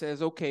back and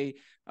says, okay,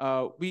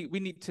 we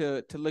need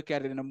to look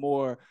at it in a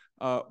more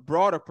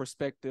broader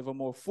perspective, a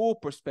more full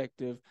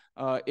perspective,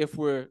 if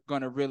we're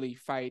going to really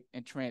fight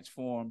and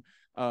transform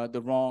the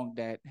wrong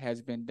that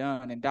has been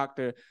done. And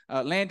Dr.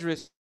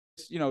 Landress,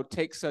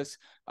 takes us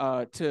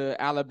to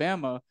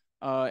Alabama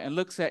and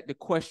looks at the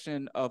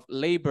question of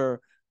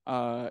labor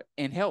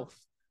and health,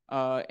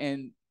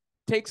 and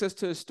takes us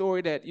to a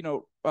story that,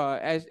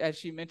 as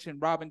she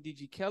mentioned, Robin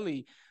D.G.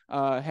 Kelley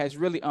has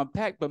really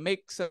unpacked, but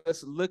makes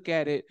us look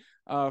at it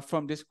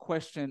from this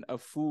question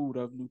of food,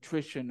 of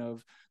nutrition,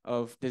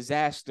 of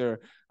disaster,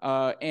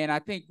 and I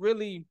think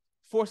really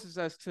forces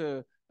us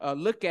to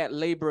look at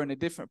labor in a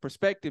different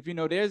perspective.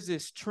 There's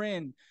this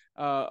trend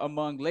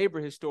among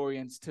labor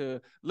historians to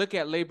look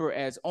at labor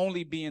as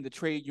only being the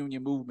trade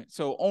union movement,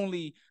 so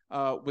only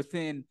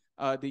within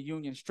the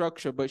union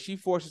structure, but she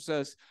forces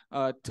us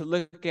to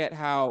look at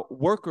how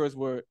workers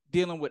were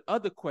dealing with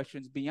other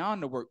questions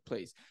beyond the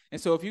workplace. And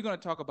so if you're going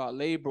to talk about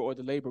labor or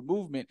the labor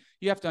movement,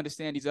 you have to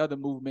understand these other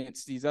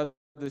movements, these other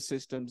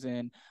systems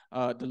in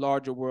the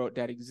larger world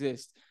that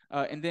exist.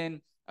 And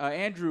then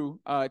Andrew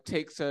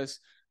takes us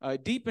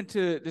deep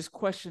into this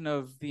question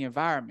of the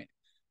environment,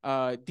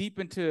 deep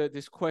into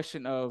this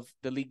question of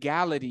the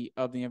legality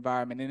of the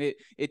environment. And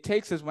it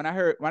takes us, when I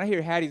hear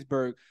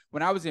Hattiesburg,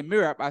 when I was in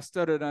MIRAP, I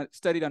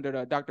studied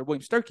under Dr.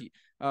 William Sturkey,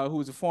 who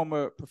was a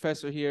former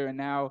professor here and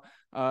now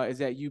is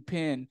at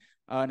UPenn,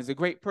 and is a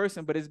great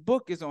person, but his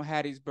book is on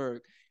Hattiesburg.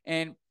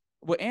 And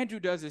what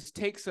Andrew does is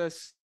takes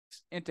us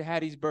into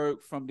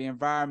Hattiesburg from the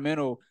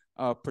environmental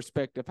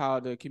perspective, how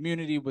the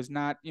community was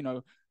not,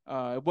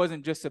 it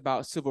wasn't just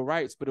about civil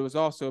rights, but it was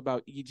also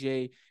about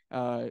EJ,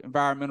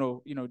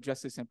 environmental,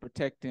 justice and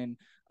protecting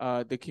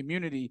the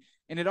community.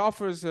 And it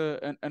offers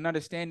an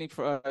understanding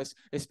for us,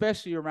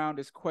 especially around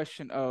this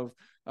question of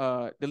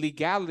the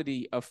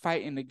legality of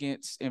fighting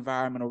against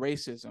environmental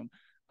racism,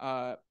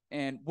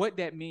 and what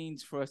that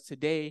means for us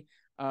today,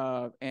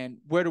 and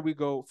where do we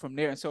go from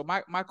there. And so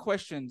my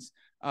questions,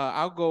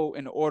 I'll go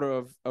in the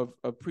order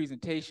of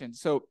presentation.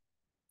 So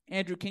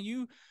Andrew, can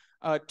you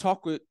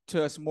talk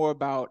to us more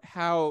about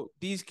how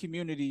these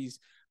communities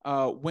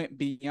went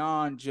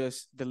beyond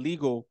just the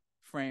legal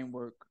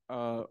framework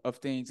of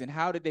things, and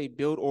how did they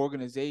build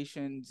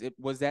organizations?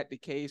 Was that the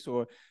case,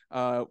 or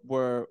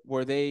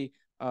were they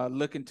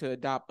looking to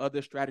adopt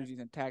other strategies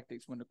and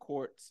tactics when the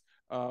courts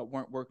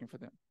weren't working for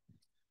them?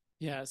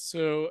 Yeah,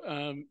 so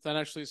that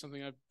actually is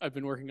something I've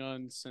been working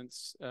on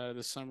since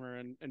the summer,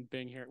 and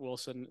being here at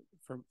Wilson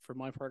for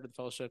my part of the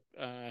fellowship,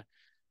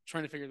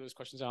 trying to figure those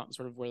questions out and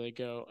sort of where they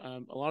go.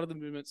 A lot of the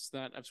movements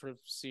that I've sort of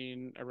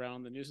seen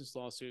around the nuisance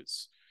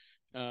lawsuits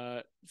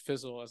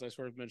fizzle, as I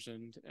sort of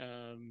mentioned,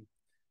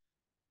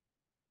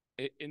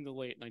 in the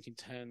late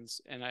 1910s,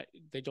 and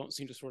they don't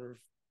seem to sort of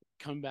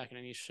come back in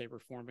any shape or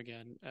form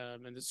again,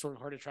 and it's sort of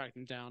hard to track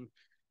them down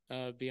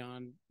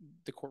beyond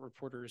the court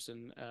reporters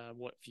and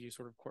what few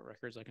sort of court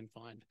records I can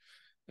find.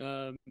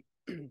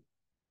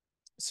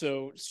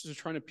 So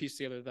trying to piece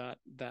together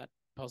that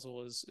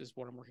puzzle is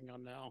what I'm working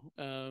on now.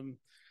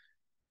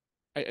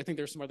 I think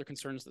there's some other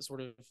concerns that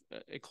sort of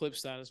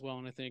eclipse that as well,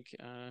 and I think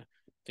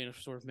Dana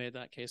sort of made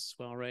that case as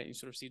well, right? You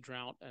sort of see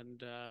drought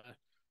and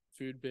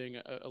food being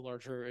a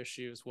larger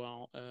issue as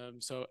well.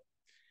 So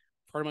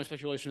part of my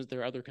speculation is there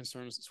are other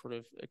concerns that sort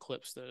of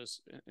eclipse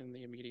those in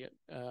the immediate.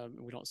 And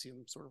we don't see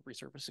them sort of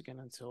resurface again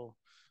until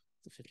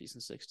the 50s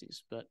and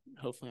 60s, but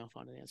hopefully I'll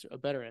find a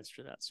better answer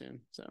to that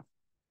soon. So,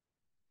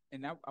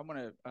 and now I want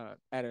to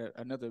add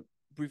another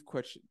brief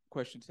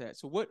question to that.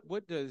 So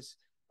what does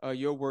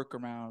your work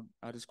around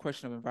this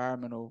question of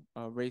environmental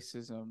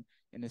racism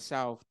in the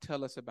South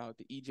tell us about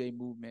the EJ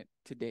movement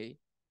today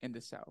in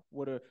the South?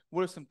 What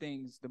are some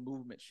things the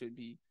movement should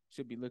be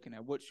looking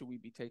at? What should we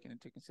be taking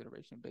into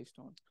consideration based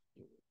on?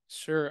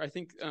 Sure. I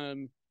think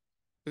the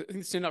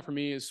standout for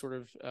me is sort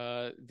of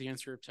the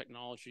answer of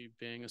technology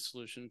being a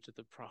solution to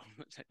the problem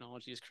that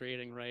technology is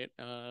creating, right?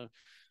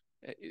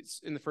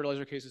 It's in the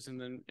fertilizer cases, and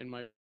then in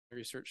my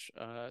research,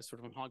 sort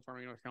of on hog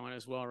farming in North Carolina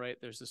as well, right?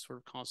 There's this sort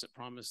of constant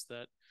promise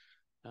that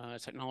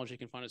technology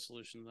can find a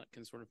solution that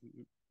can sort of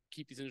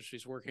keep these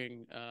industries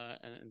working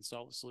and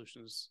solve the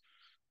solutions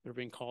that are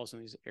being caused in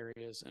these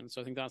areas. And so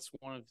I think that's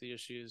one of the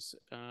issues.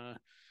 And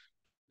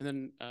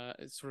then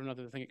it's sort of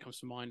another thing that comes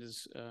to mind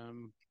is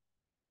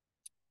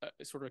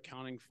sort of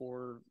accounting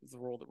for the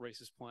role that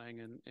race is playing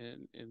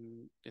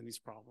in these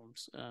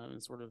problems,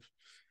 and sort of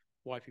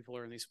why people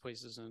are in these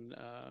places, and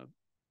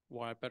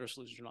why better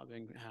solutions are not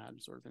being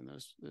had sort of in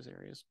those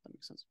areas. If that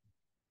makes sense.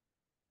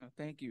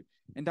 Thank you.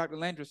 And Dr.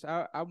 Landress,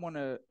 I want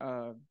to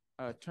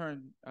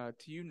turn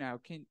to you now.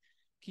 Can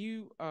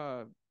you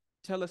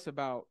tell us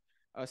about,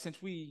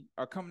 since we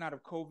are coming out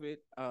of COVID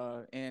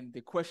and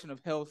the question of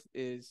health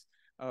is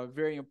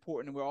very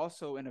important, and we're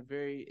also in a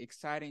very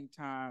exciting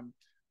time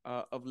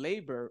of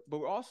labor, but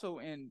we're also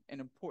in an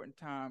important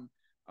time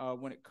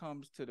when it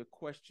comes to the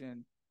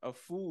question of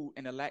food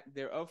and the lack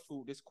thereof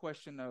food, this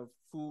question of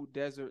food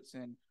deserts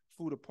and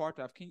food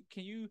apartheid.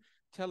 Can you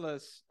tell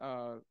us,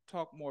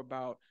 talk more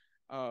about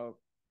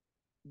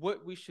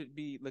what we should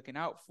be looking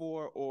out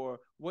for, or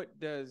what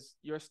does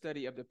your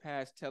study of the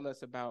past tell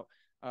us about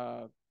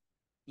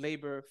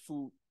labor,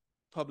 food,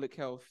 public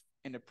health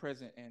in the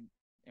present, and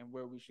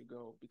where we should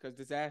go? Because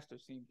disaster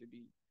seems to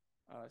be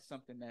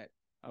something that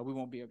we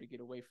won't be able to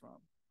get away from.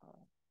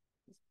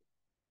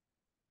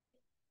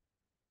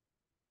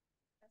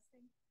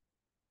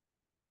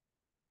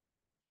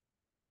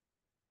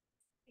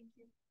 Thank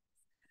you.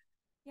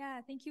 Yeah,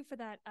 thank you for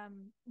that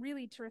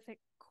really terrific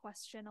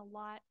question. A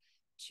lot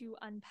to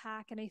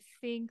unpack. And I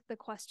think the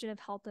question of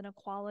health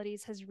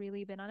inequalities has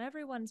really been on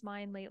everyone's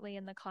mind lately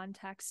in the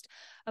context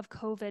of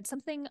COVID.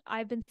 Something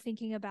I've been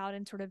thinking about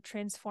in sort of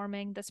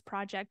transforming this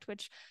project,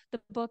 which the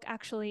book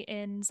actually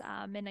ends in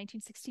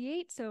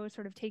 1968. So it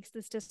sort of takes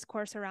this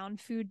discourse around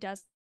food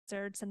deserts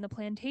and the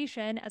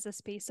plantation as a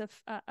space of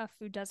a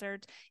food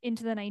desert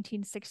into the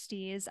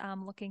 1960s,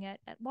 looking at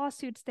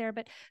lawsuits there.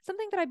 But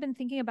something that I've been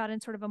thinking about in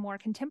sort of a more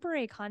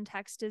contemporary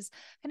context is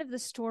kind of the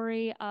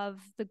story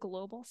of the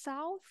global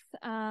South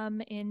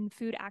in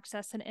food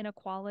access and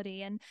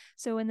inequality. And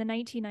so in the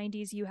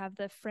 1990s, you have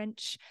the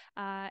French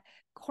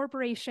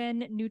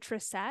corporation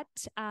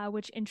Nutricet,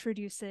 which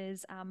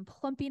introduces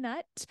Plumpy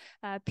Nut,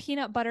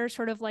 peanut butter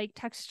sort of like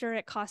texture.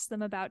 It costs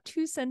them about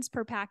 2 cents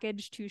per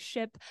package to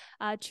ship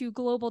to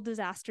global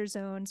disaster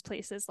zones,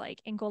 places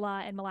like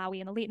Angola and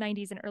Malawi in the late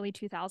 90s and early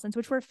 2000s,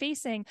 which were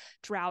facing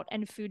drought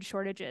and food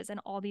shortages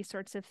and all these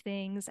sorts of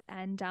things.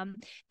 And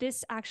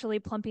this actually,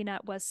 Plumpy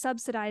Nut, was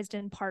subsidized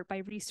in part by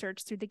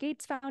research through the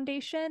Gates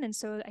Foundation. And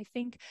so I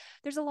think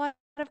there's a lot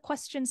of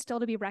questions still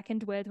to be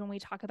reckoned with when we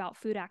talk about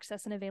food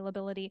access and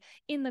availability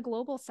in the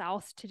global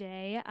South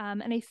today.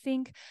 And I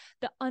think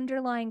the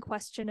underlying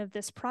question of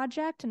this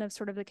project and of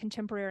sort of the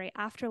contemporary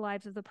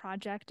afterlives of the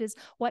project is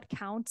what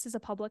counts as a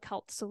public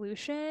health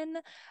solution,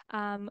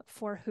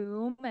 for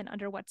whom and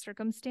under what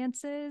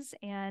circumstances,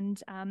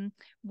 and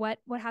what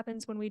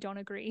happens when we don't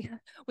agree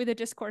with the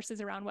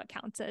discourses around what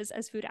counts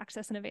as food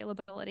access and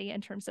availability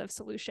in terms of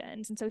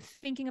solutions. And so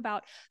thinking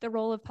about the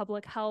role of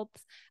public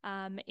health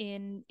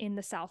in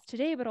the South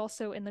today, but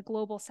also in the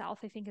global South,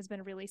 I think has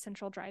been a really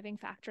central driving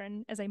factor.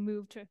 And as I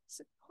move to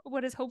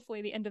what is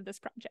hopefully the end of this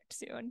project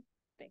soon.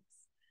 Thanks.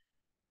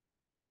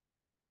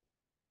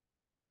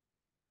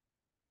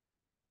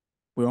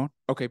 We're on?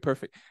 Okay,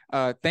 perfect.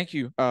 Thank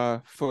you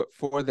for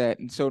that.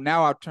 And so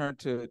now I'll turn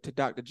to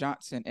Dr.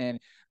 Johnson. And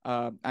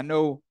I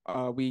know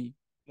we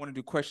want to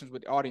do questions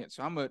with the audience.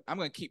 So I'm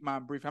gonna keep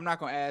mine brief. I'm not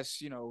gonna ask,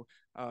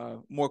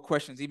 more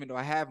questions, even though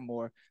I have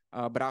more,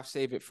 but I'll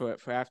save it for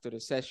after the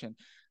session.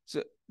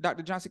 So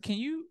Dr. Johnson, can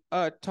you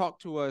talk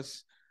to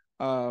us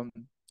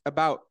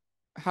about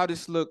how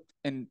this looked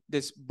and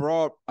this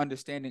broad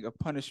understanding of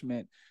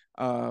punishment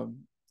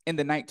in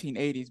the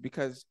 1980s,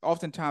 because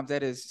oftentimes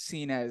that is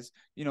seen as,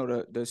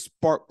 the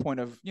spark point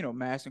of,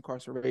 mass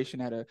incarceration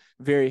at a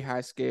very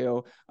high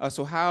scale.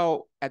 So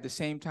how at the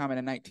same time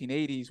in the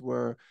 1980s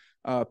were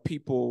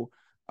people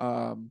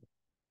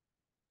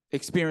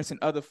experiencing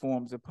other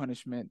forms of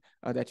punishment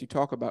that you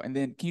talk about? And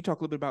then can you talk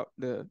a little bit about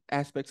the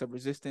aspects of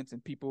resistance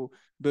and people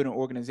building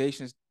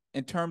organizations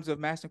in terms of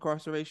mass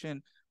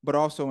incarceration, but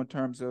also in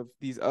terms of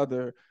these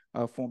other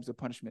forms of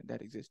punishment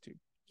that exist too?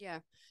 Yeah.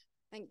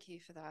 Thank you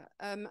for that.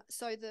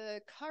 So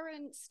the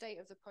current state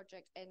of the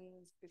project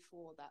ends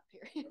before that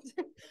period,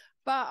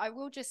 but I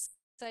will just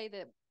say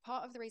that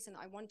part of the reason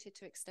I wanted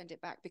to extend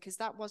it back, because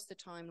that was the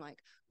time, like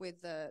with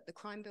the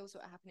crime bills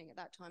that were happening at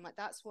that time, like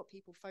that's what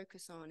people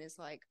focus on, is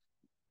like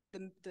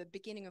the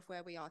beginning of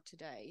where we are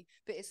today,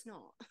 but it's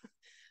not.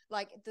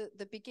 Like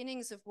the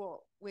beginnings of what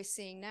we're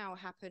seeing now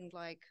happened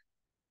like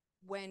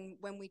when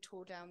we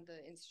tore down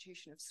the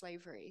institution of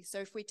slavery. So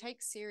if we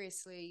take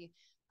seriously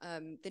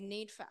the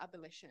need for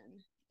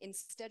abolition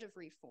instead of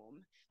reform,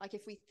 like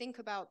if we think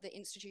about the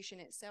institution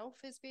itself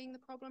as being the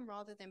problem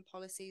rather than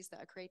policies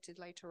that are created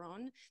later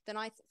on, then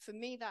for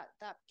me that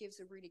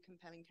gives a really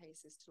compelling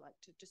case as to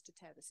just to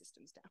tear the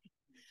systems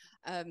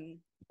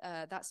down.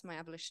 That's my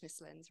abolitionist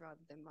lens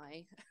rather than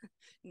my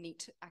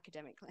neat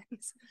academic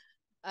lens.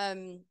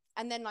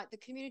 And then like the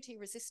community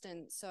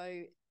resistance.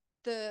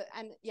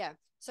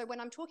 So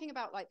when I'm talking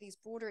about like these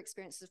broader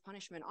experiences of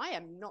punishment, I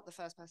am not the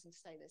first person to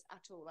say this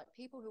at all. Like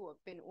people who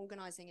have been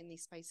organizing in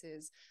these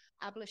spaces,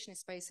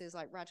 abolitionist spaces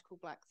like Radical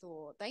Black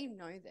Thought, they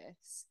know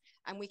this.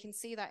 And we can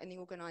see that in the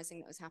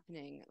organizing that was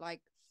happening.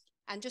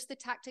 And just the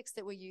tactics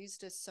that were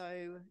used are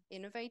so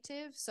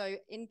innovative. So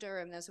in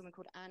Durham, there's a woman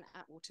called Anne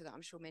Atwater that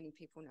I'm sure many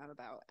people know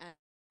about.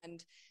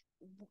 And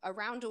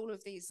around all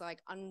of these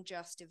like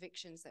unjust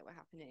evictions that were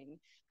happening,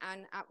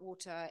 and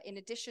Atwater, in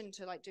addition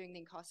to like doing the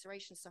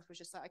incarceration stuff, was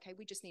just like, okay,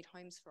 we just need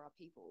homes for our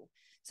people.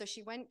 So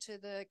she went to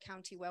the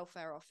county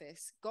welfare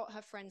office, got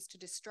her friends to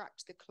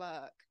distract the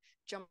clerk,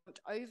 jumped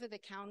over the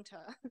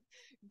counter,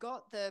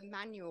 got the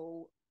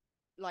manual,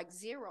 like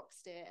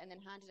Xeroxed it, and then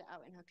handed it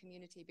out in her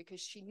community, because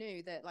she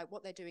knew that like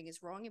what they're doing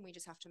is wrong, and we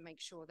just have to make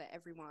sure that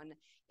everyone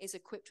is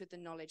equipped with the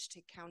knowledge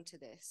to counter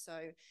this.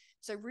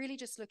 So really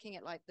just looking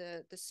at like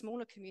the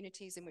smaller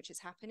communities in which it's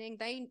happening,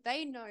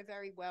 they know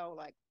very well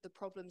like the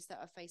problems that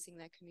are facing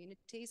their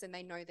communities, and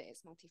they know that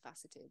it's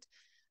multifaceted.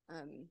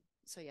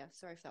 So yeah,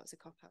 sorry if that was a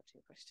cop out to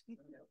your question.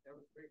 That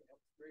was great. That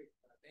was great.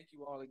 Thank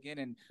you all again.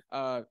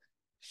 And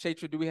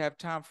Chaitra, do we have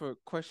time for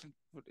questions?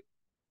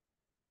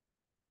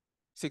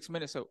 6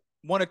 minutes. So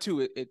one or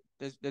two.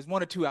 There's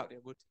one or two out there.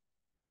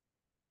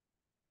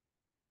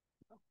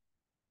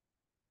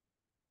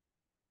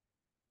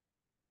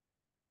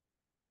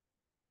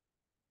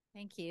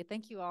 Thank you.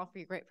 Thank you all for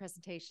your great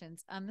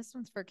presentations. This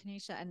one's for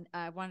Kaneesha, and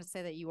I want to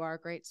say that you are a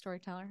great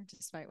storyteller,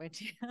 despite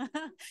what you.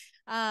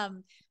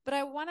 But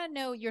I want to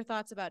know your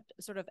thoughts about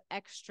sort of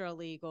extra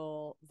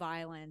legal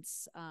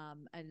violence,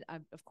 and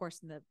of course,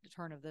 in the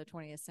turn of the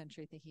 20th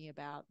century, thinking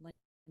about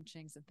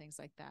lynchings and things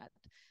like that,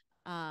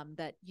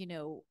 that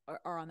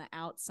are on the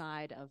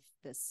outside of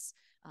this,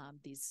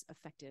 these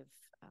effective,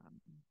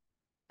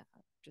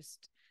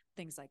 just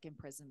things like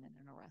imprisonment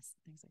and arrest,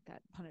 things like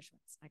that,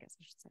 punishments, I guess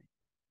I should say.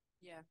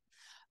 Yeah.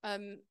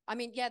 I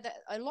mean, yeah,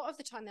 a lot of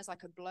the time there's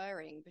like a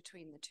blurring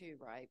between the two,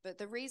 right? But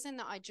the reason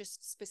that I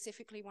just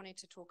specifically wanted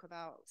to talk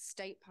about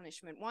state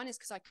punishment, one is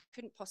because I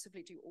couldn't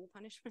possibly do all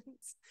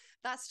punishments.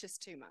 That's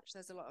just too much.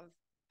 There's a lot of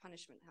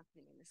punishment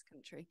happening in this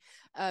country.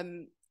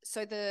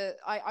 So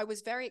I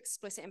was very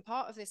explicit, and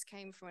part of this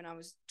came from when I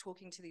was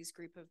talking to these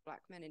group of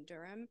Black men in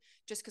Durham,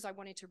 just because I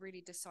wanted to really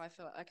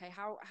decipher, okay,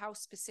 how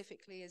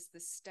specifically is the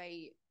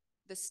state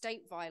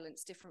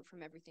violence different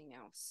from everything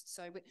else?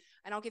 So,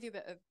 and I'll give you a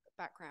bit of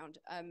background.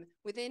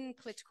 Within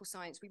political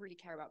science, we really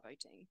care about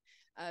voting,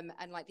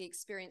 and like the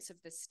experience of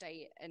the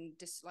state, and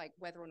just like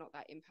whether or not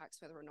that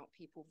impacts whether or not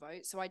people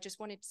vote. So I just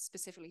wanted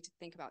specifically to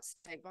think about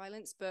state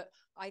violence, but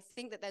I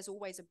think that there's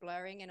always a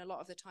blurring, and a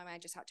lot of the time I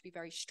just had to be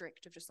very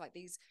strict of just like,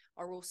 these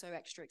are also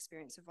extra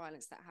experience of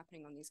violence that are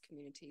happening on these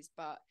communities,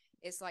 but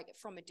it's like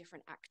from a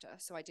different actor,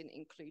 so I didn't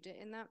include it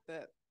in that,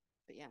 but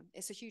yeah,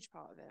 it's a huge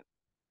part of it.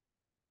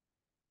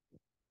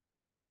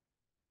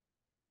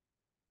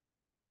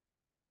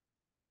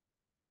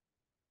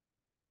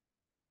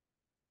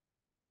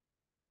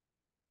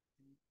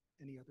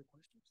 Any other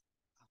questions?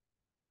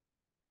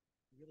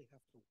 You really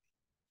have to wait.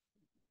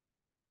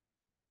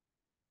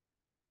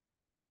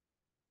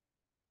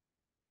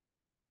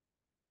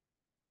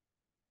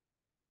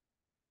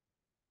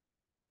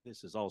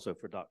 This is also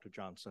for Dr.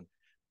 Johnson.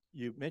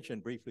 You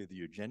mentioned briefly the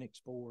Eugenics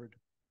Board.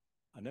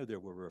 I know there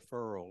were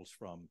referrals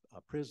from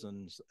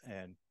prisons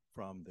and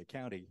from the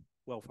county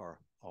welfare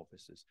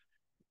offices.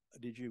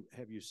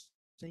 Have you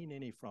seen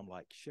any from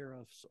like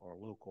sheriffs or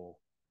local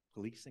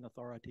policing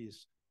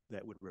authorities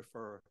that would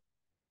refer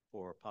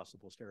for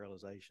possible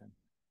sterilization?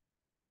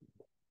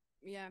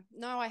 Yeah,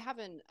 no, I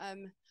haven't.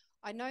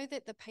 I know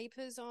that the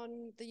papers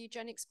on the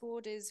eugenics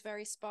board is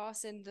very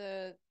sparse, and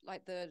the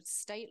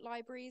state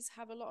libraries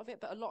have a lot of it,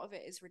 but a lot of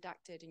it is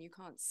redacted and you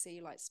can't see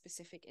like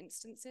specific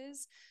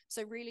instances.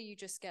 So really you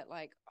just get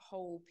like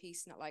whole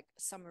piece, not like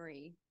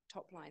summary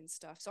top line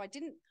stuff. So I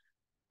didn't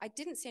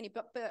see any,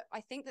 but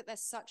I think that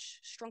there's such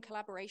strong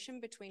collaboration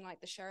between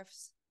like the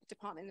sheriff's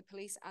department and the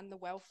police and the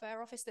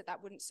welfare office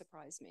that wouldn't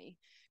surprise me,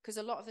 because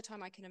a lot of the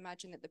time I can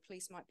imagine that the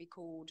police might be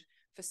called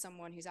for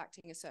someone who's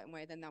acting a certain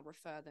way, then they'll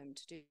refer them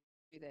to do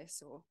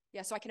this, or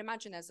yeah, so I can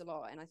imagine there's a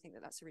lot, and I think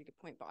that that's a really good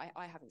point, but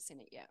I haven't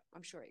seen it yet.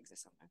 I'm sure it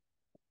exists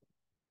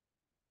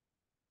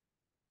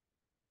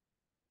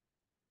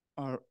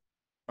somewhere.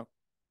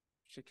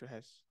 Shake your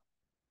head.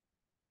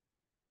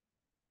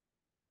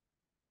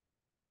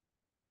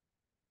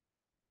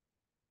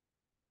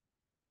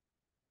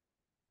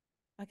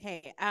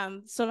 Okay,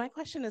 so my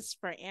question is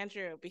for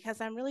Andrew,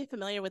 because I'm really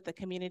familiar with the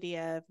community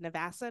of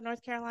Navassa,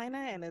 North Carolina,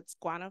 and its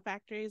guano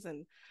factories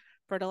and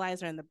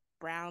fertilizer and the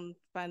Brown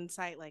Fund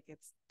site, like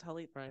it's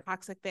totally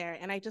toxic there.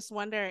 And I just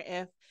wonder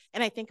if,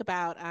 and I think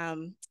about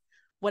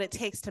what it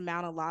takes to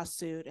mount a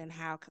lawsuit and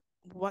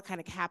what kind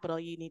of capital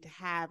you need to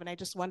have. And I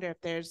just wonder if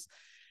there's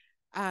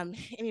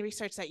any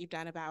research that you've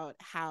done about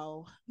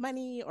how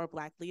money or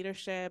Black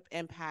leadership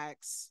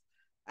impacts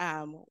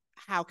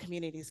how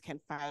communities can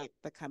fight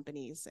the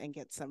companies and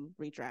get some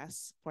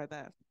redress for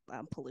the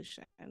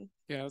pollution.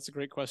 Yeah, that's a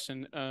great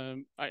question.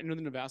 I know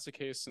the Navassa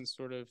case, and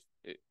sort of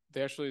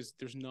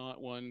there's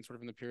not one sort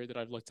of in the period that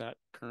I've looked at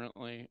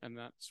currently, and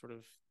that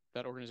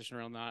organization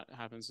around that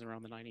happens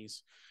around the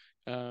 90s.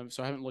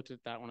 So I haven't looked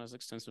at that one as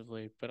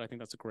extensively, but I think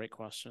that's a great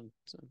question.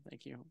 So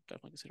thank you. I'll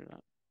definitely consider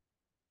that.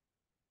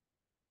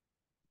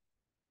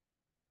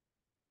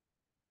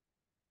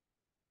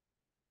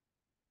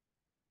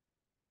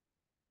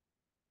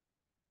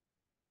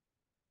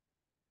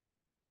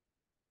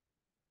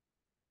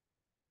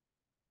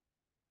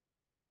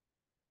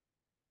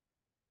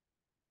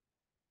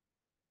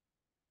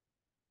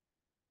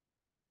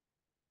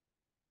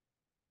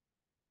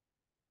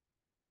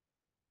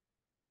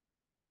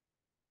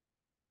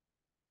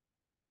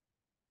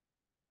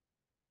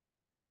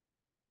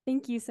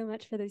 Thank you so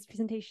much for those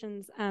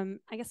presentations.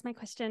 I guess my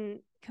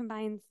question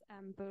combines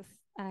both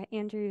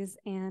Andrew's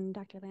and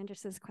Dr.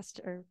 Landress's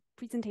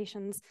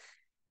presentations.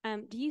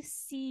 Do you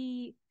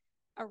see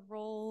a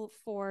role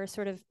for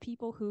sort of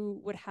people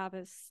who would have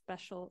a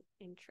special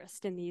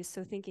interest in these?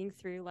 So thinking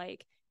through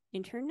like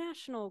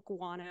international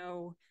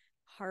guano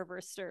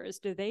harvesters,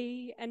 do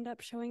they end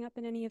up showing up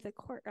in any of the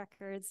court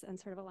records? And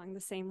sort of along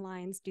the same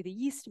lines, do the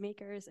yeast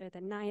makers or the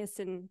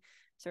niacin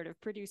sort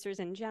of producers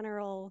in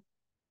general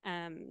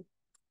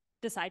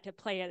decide to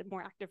play a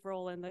more active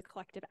role in the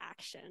collective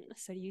action?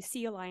 So do you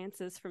see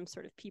alliances from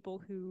sort of people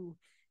who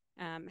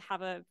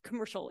have a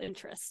commercial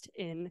interest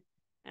in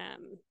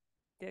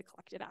the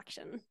collective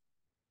action?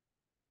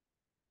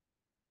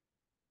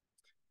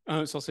 So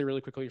I'll say really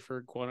quickly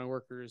for guano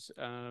workers,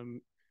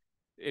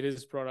 it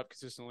is brought up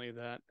consistently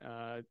that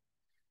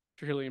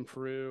particularly in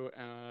Peru,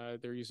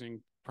 they're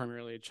using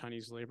primarily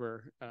Chinese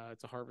labor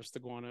to harvest the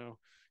guano.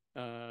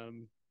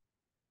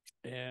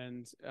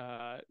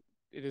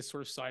 It is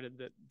sort of cited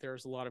that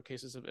there's a lot of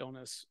cases of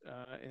illness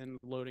in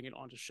loading it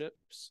onto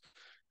ships,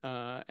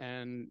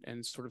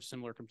 and sort of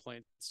similar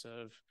complaints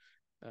of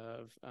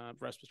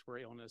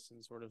respiratory illness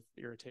and sort of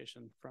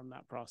irritation from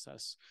that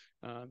process.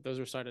 Those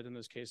are cited in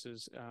those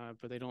cases,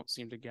 but they don't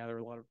seem to gather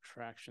a lot of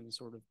traction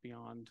sort of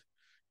beyond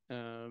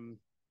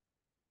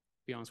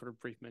sort of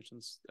brief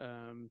mentions.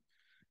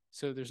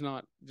 So there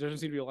doesn't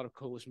seem to be a lot of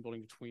coalition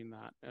building between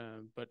that,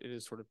 but it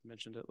is sort of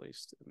mentioned at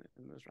least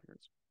in those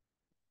records.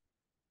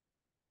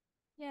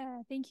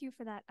 Yeah, thank you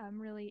for that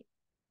really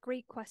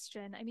great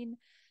question. I mean,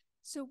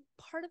 so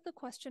part of the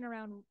question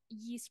around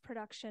yeast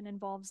production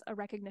involves a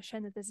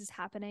recognition that this is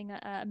happening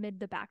amid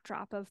the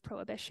backdrop of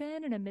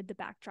prohibition and amid the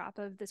backdrop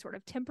of the sort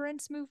of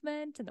temperance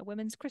movement and the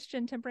women's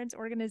Christian temperance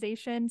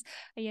organizations,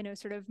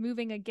 sort of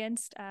moving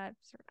against sort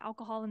of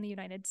alcohol in the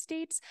United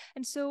States.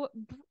 And so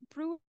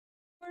brewers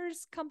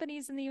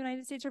companies in the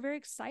United States are very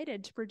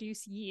excited to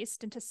produce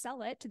yeast and to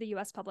sell it to the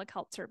U.S. Public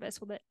Health Service,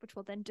 which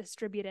will then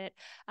distribute it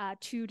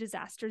to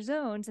disaster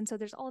zones. And so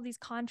there's all these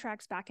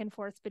contracts back and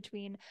forth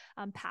between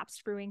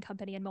Pabst Brewing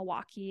Company in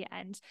Milwaukee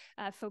and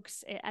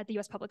folks at the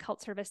U.S. Public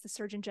Health Service, the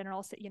Surgeon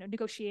General,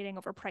 negotiating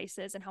over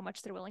prices and how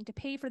much they're willing to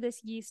pay for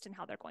this yeast and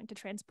how they're going to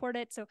transport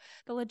it. So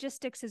the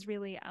logistics is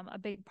really a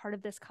big part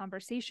of this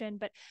conversation.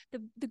 But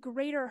the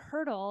greater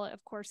hurdle,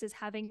 of course, is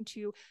having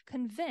to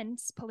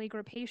convince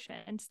Pellagra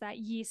patients that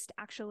yeast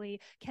actually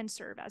can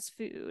serve as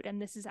food.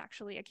 And this is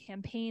actually a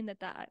campaign that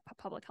the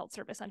Public Health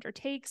Service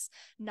undertakes,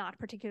 not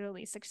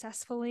particularly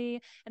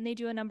successfully. And they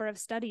do a number of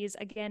studies,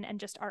 again, and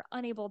just are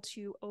unable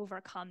to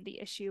overcome the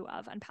issue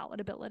of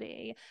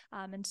unpalatability.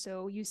 And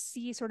so you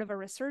see sort of a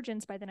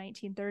resurgence by the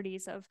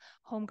 1930s of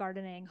home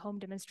gardening, home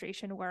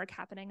demonstration work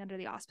happening under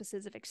the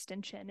auspices of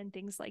extension and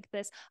things like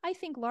this, I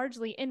think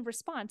largely in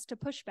response to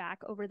pushback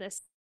over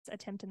this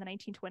attempt in the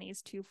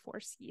 1920s to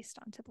force yeast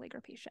onto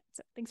Pellagra patients.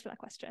 So thanks for that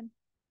question.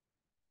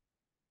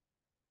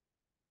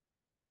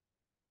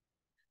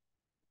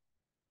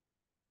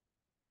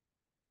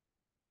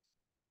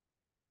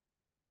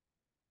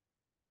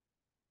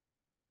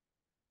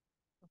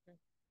 Okay.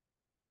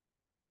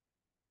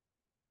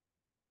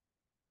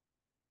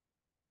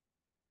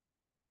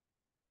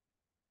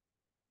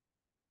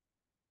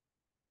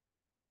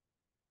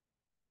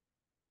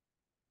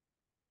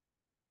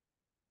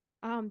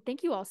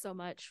 Thank you all so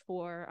much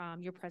for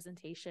your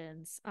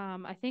presentations.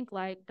 I think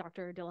like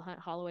Dr.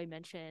 Dillahunt-Holloway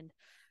mentioned,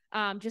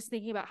 just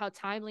thinking about how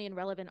timely and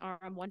relevant are,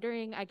 I'm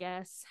wondering, I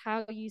guess,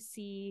 how you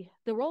see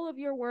the role of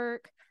your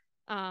work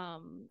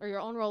or your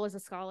own role as a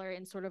scholar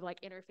in sort of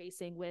like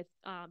interfacing with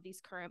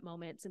these current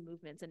moments and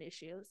movements and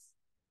issues.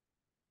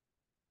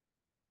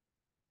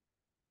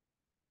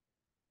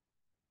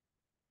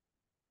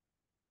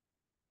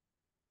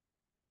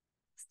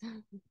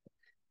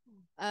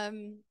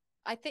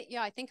 I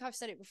think I've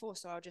said it before,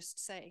 so I'll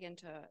just say it again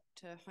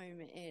to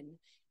home it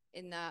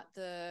in that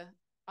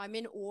I'm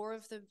in awe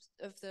of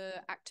the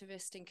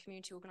activist and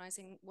community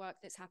organizing work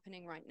that's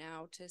happening right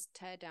now to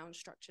tear down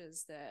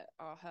structures that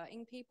are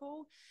hurting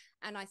people.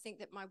 And I think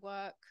that my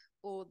work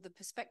or the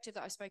perspective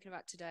that I've spoken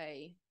about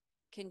today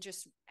can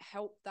just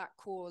help that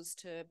cause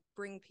to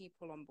bring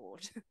people on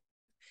board.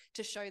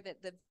 To show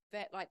that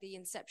the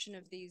inception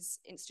of these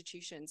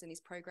institutions and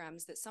these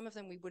programs, that some of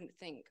them we wouldn't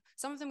think,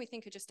 some of them we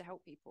think are just to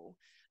help people,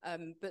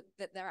 but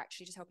that they're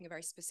actually just helping a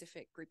very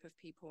specific group of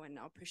people and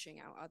are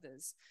pushing out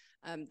others.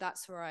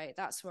 That's where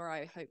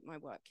I hope my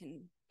work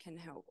can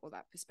help, or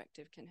that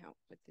perspective can help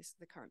with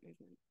the current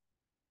movement.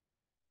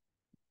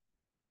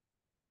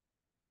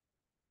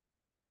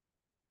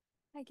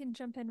 I can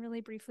jump in really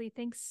briefly.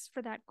 Thanks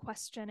for that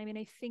question. I mean,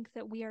 I think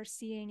that we are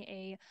seeing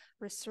a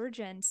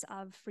resurgence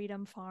of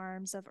freedom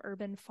farms, of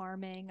urban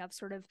farming, of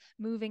sort of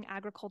moving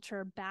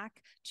agriculture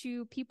back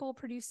to people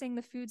producing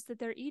the foods that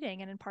they're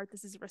eating. And in part,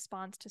 this is a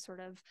response to sort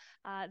of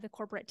the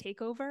corporate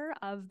takeover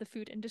of the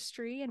food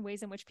industry and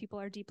ways in which people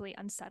are deeply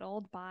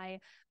unsettled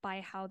by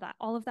how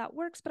all of that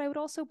works. But I would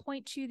also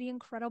point to the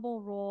incredible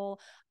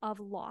role of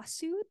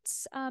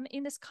lawsuits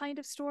in this kind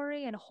of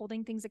story and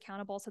holding things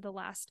accountable. So the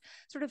last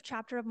sort of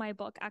chapter of my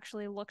book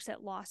actually looks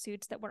at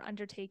lawsuits that were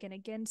undertaken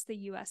against the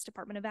U.S.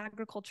 Department of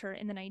Agriculture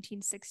in the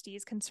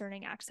 1960s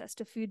concerning access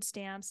to food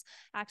stamps,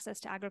 access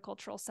to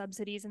agricultural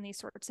subsidies, and these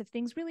sorts of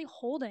things, really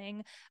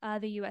holding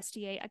the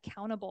USDA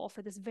accountable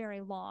for this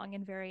very long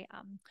and very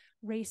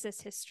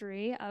racist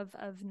history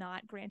of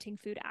not granting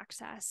food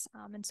access.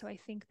 And so I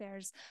think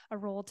there's a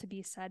role to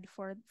be said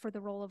for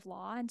the role of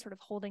law and sort of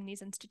holding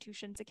these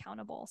institutions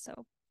accountable.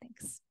 So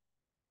thanks.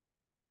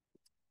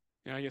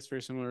 Yeah, I guess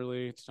very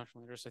similarly to Dr.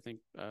 Landress, I think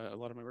a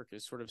lot of my work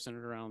is sort of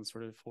centered around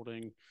sort of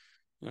holding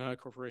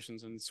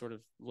corporations and sort of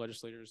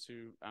legislators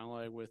who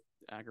ally with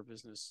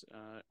agribusiness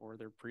or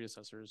their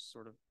predecessors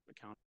sort of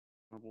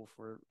accountable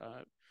for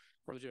what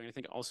they're doing. I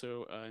think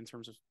also in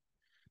terms of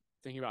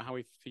thinking about how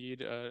we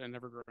feed an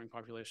ever-growing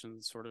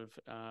population sort of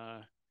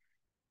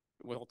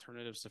with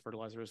alternatives to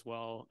fertilizer as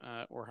well,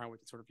 or how we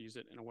can sort of use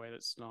it in a way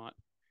that's not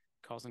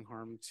causing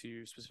harm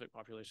to specific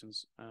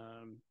populations.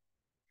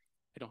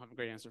 I don't have a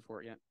great answer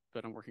for it yet,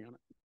 but I'm working on it.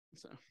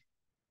 So.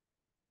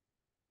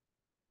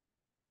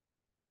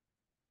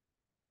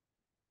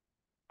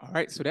 All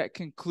right, so that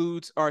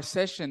concludes our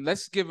session.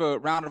 Let's give a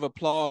round of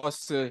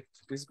applause to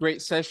this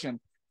great session.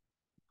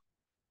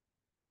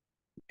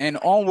 And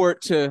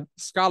onward to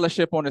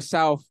scholarship on the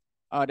South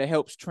that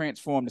helps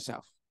transform the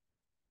South.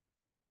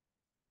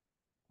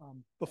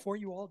 Before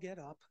you all get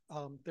up,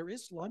 there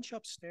is lunch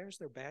upstairs.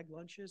 There are bag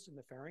lunches in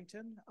the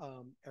Farrington.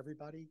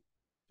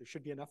 There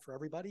should be enough for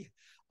everybody.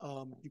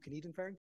 You can eat in Farrington.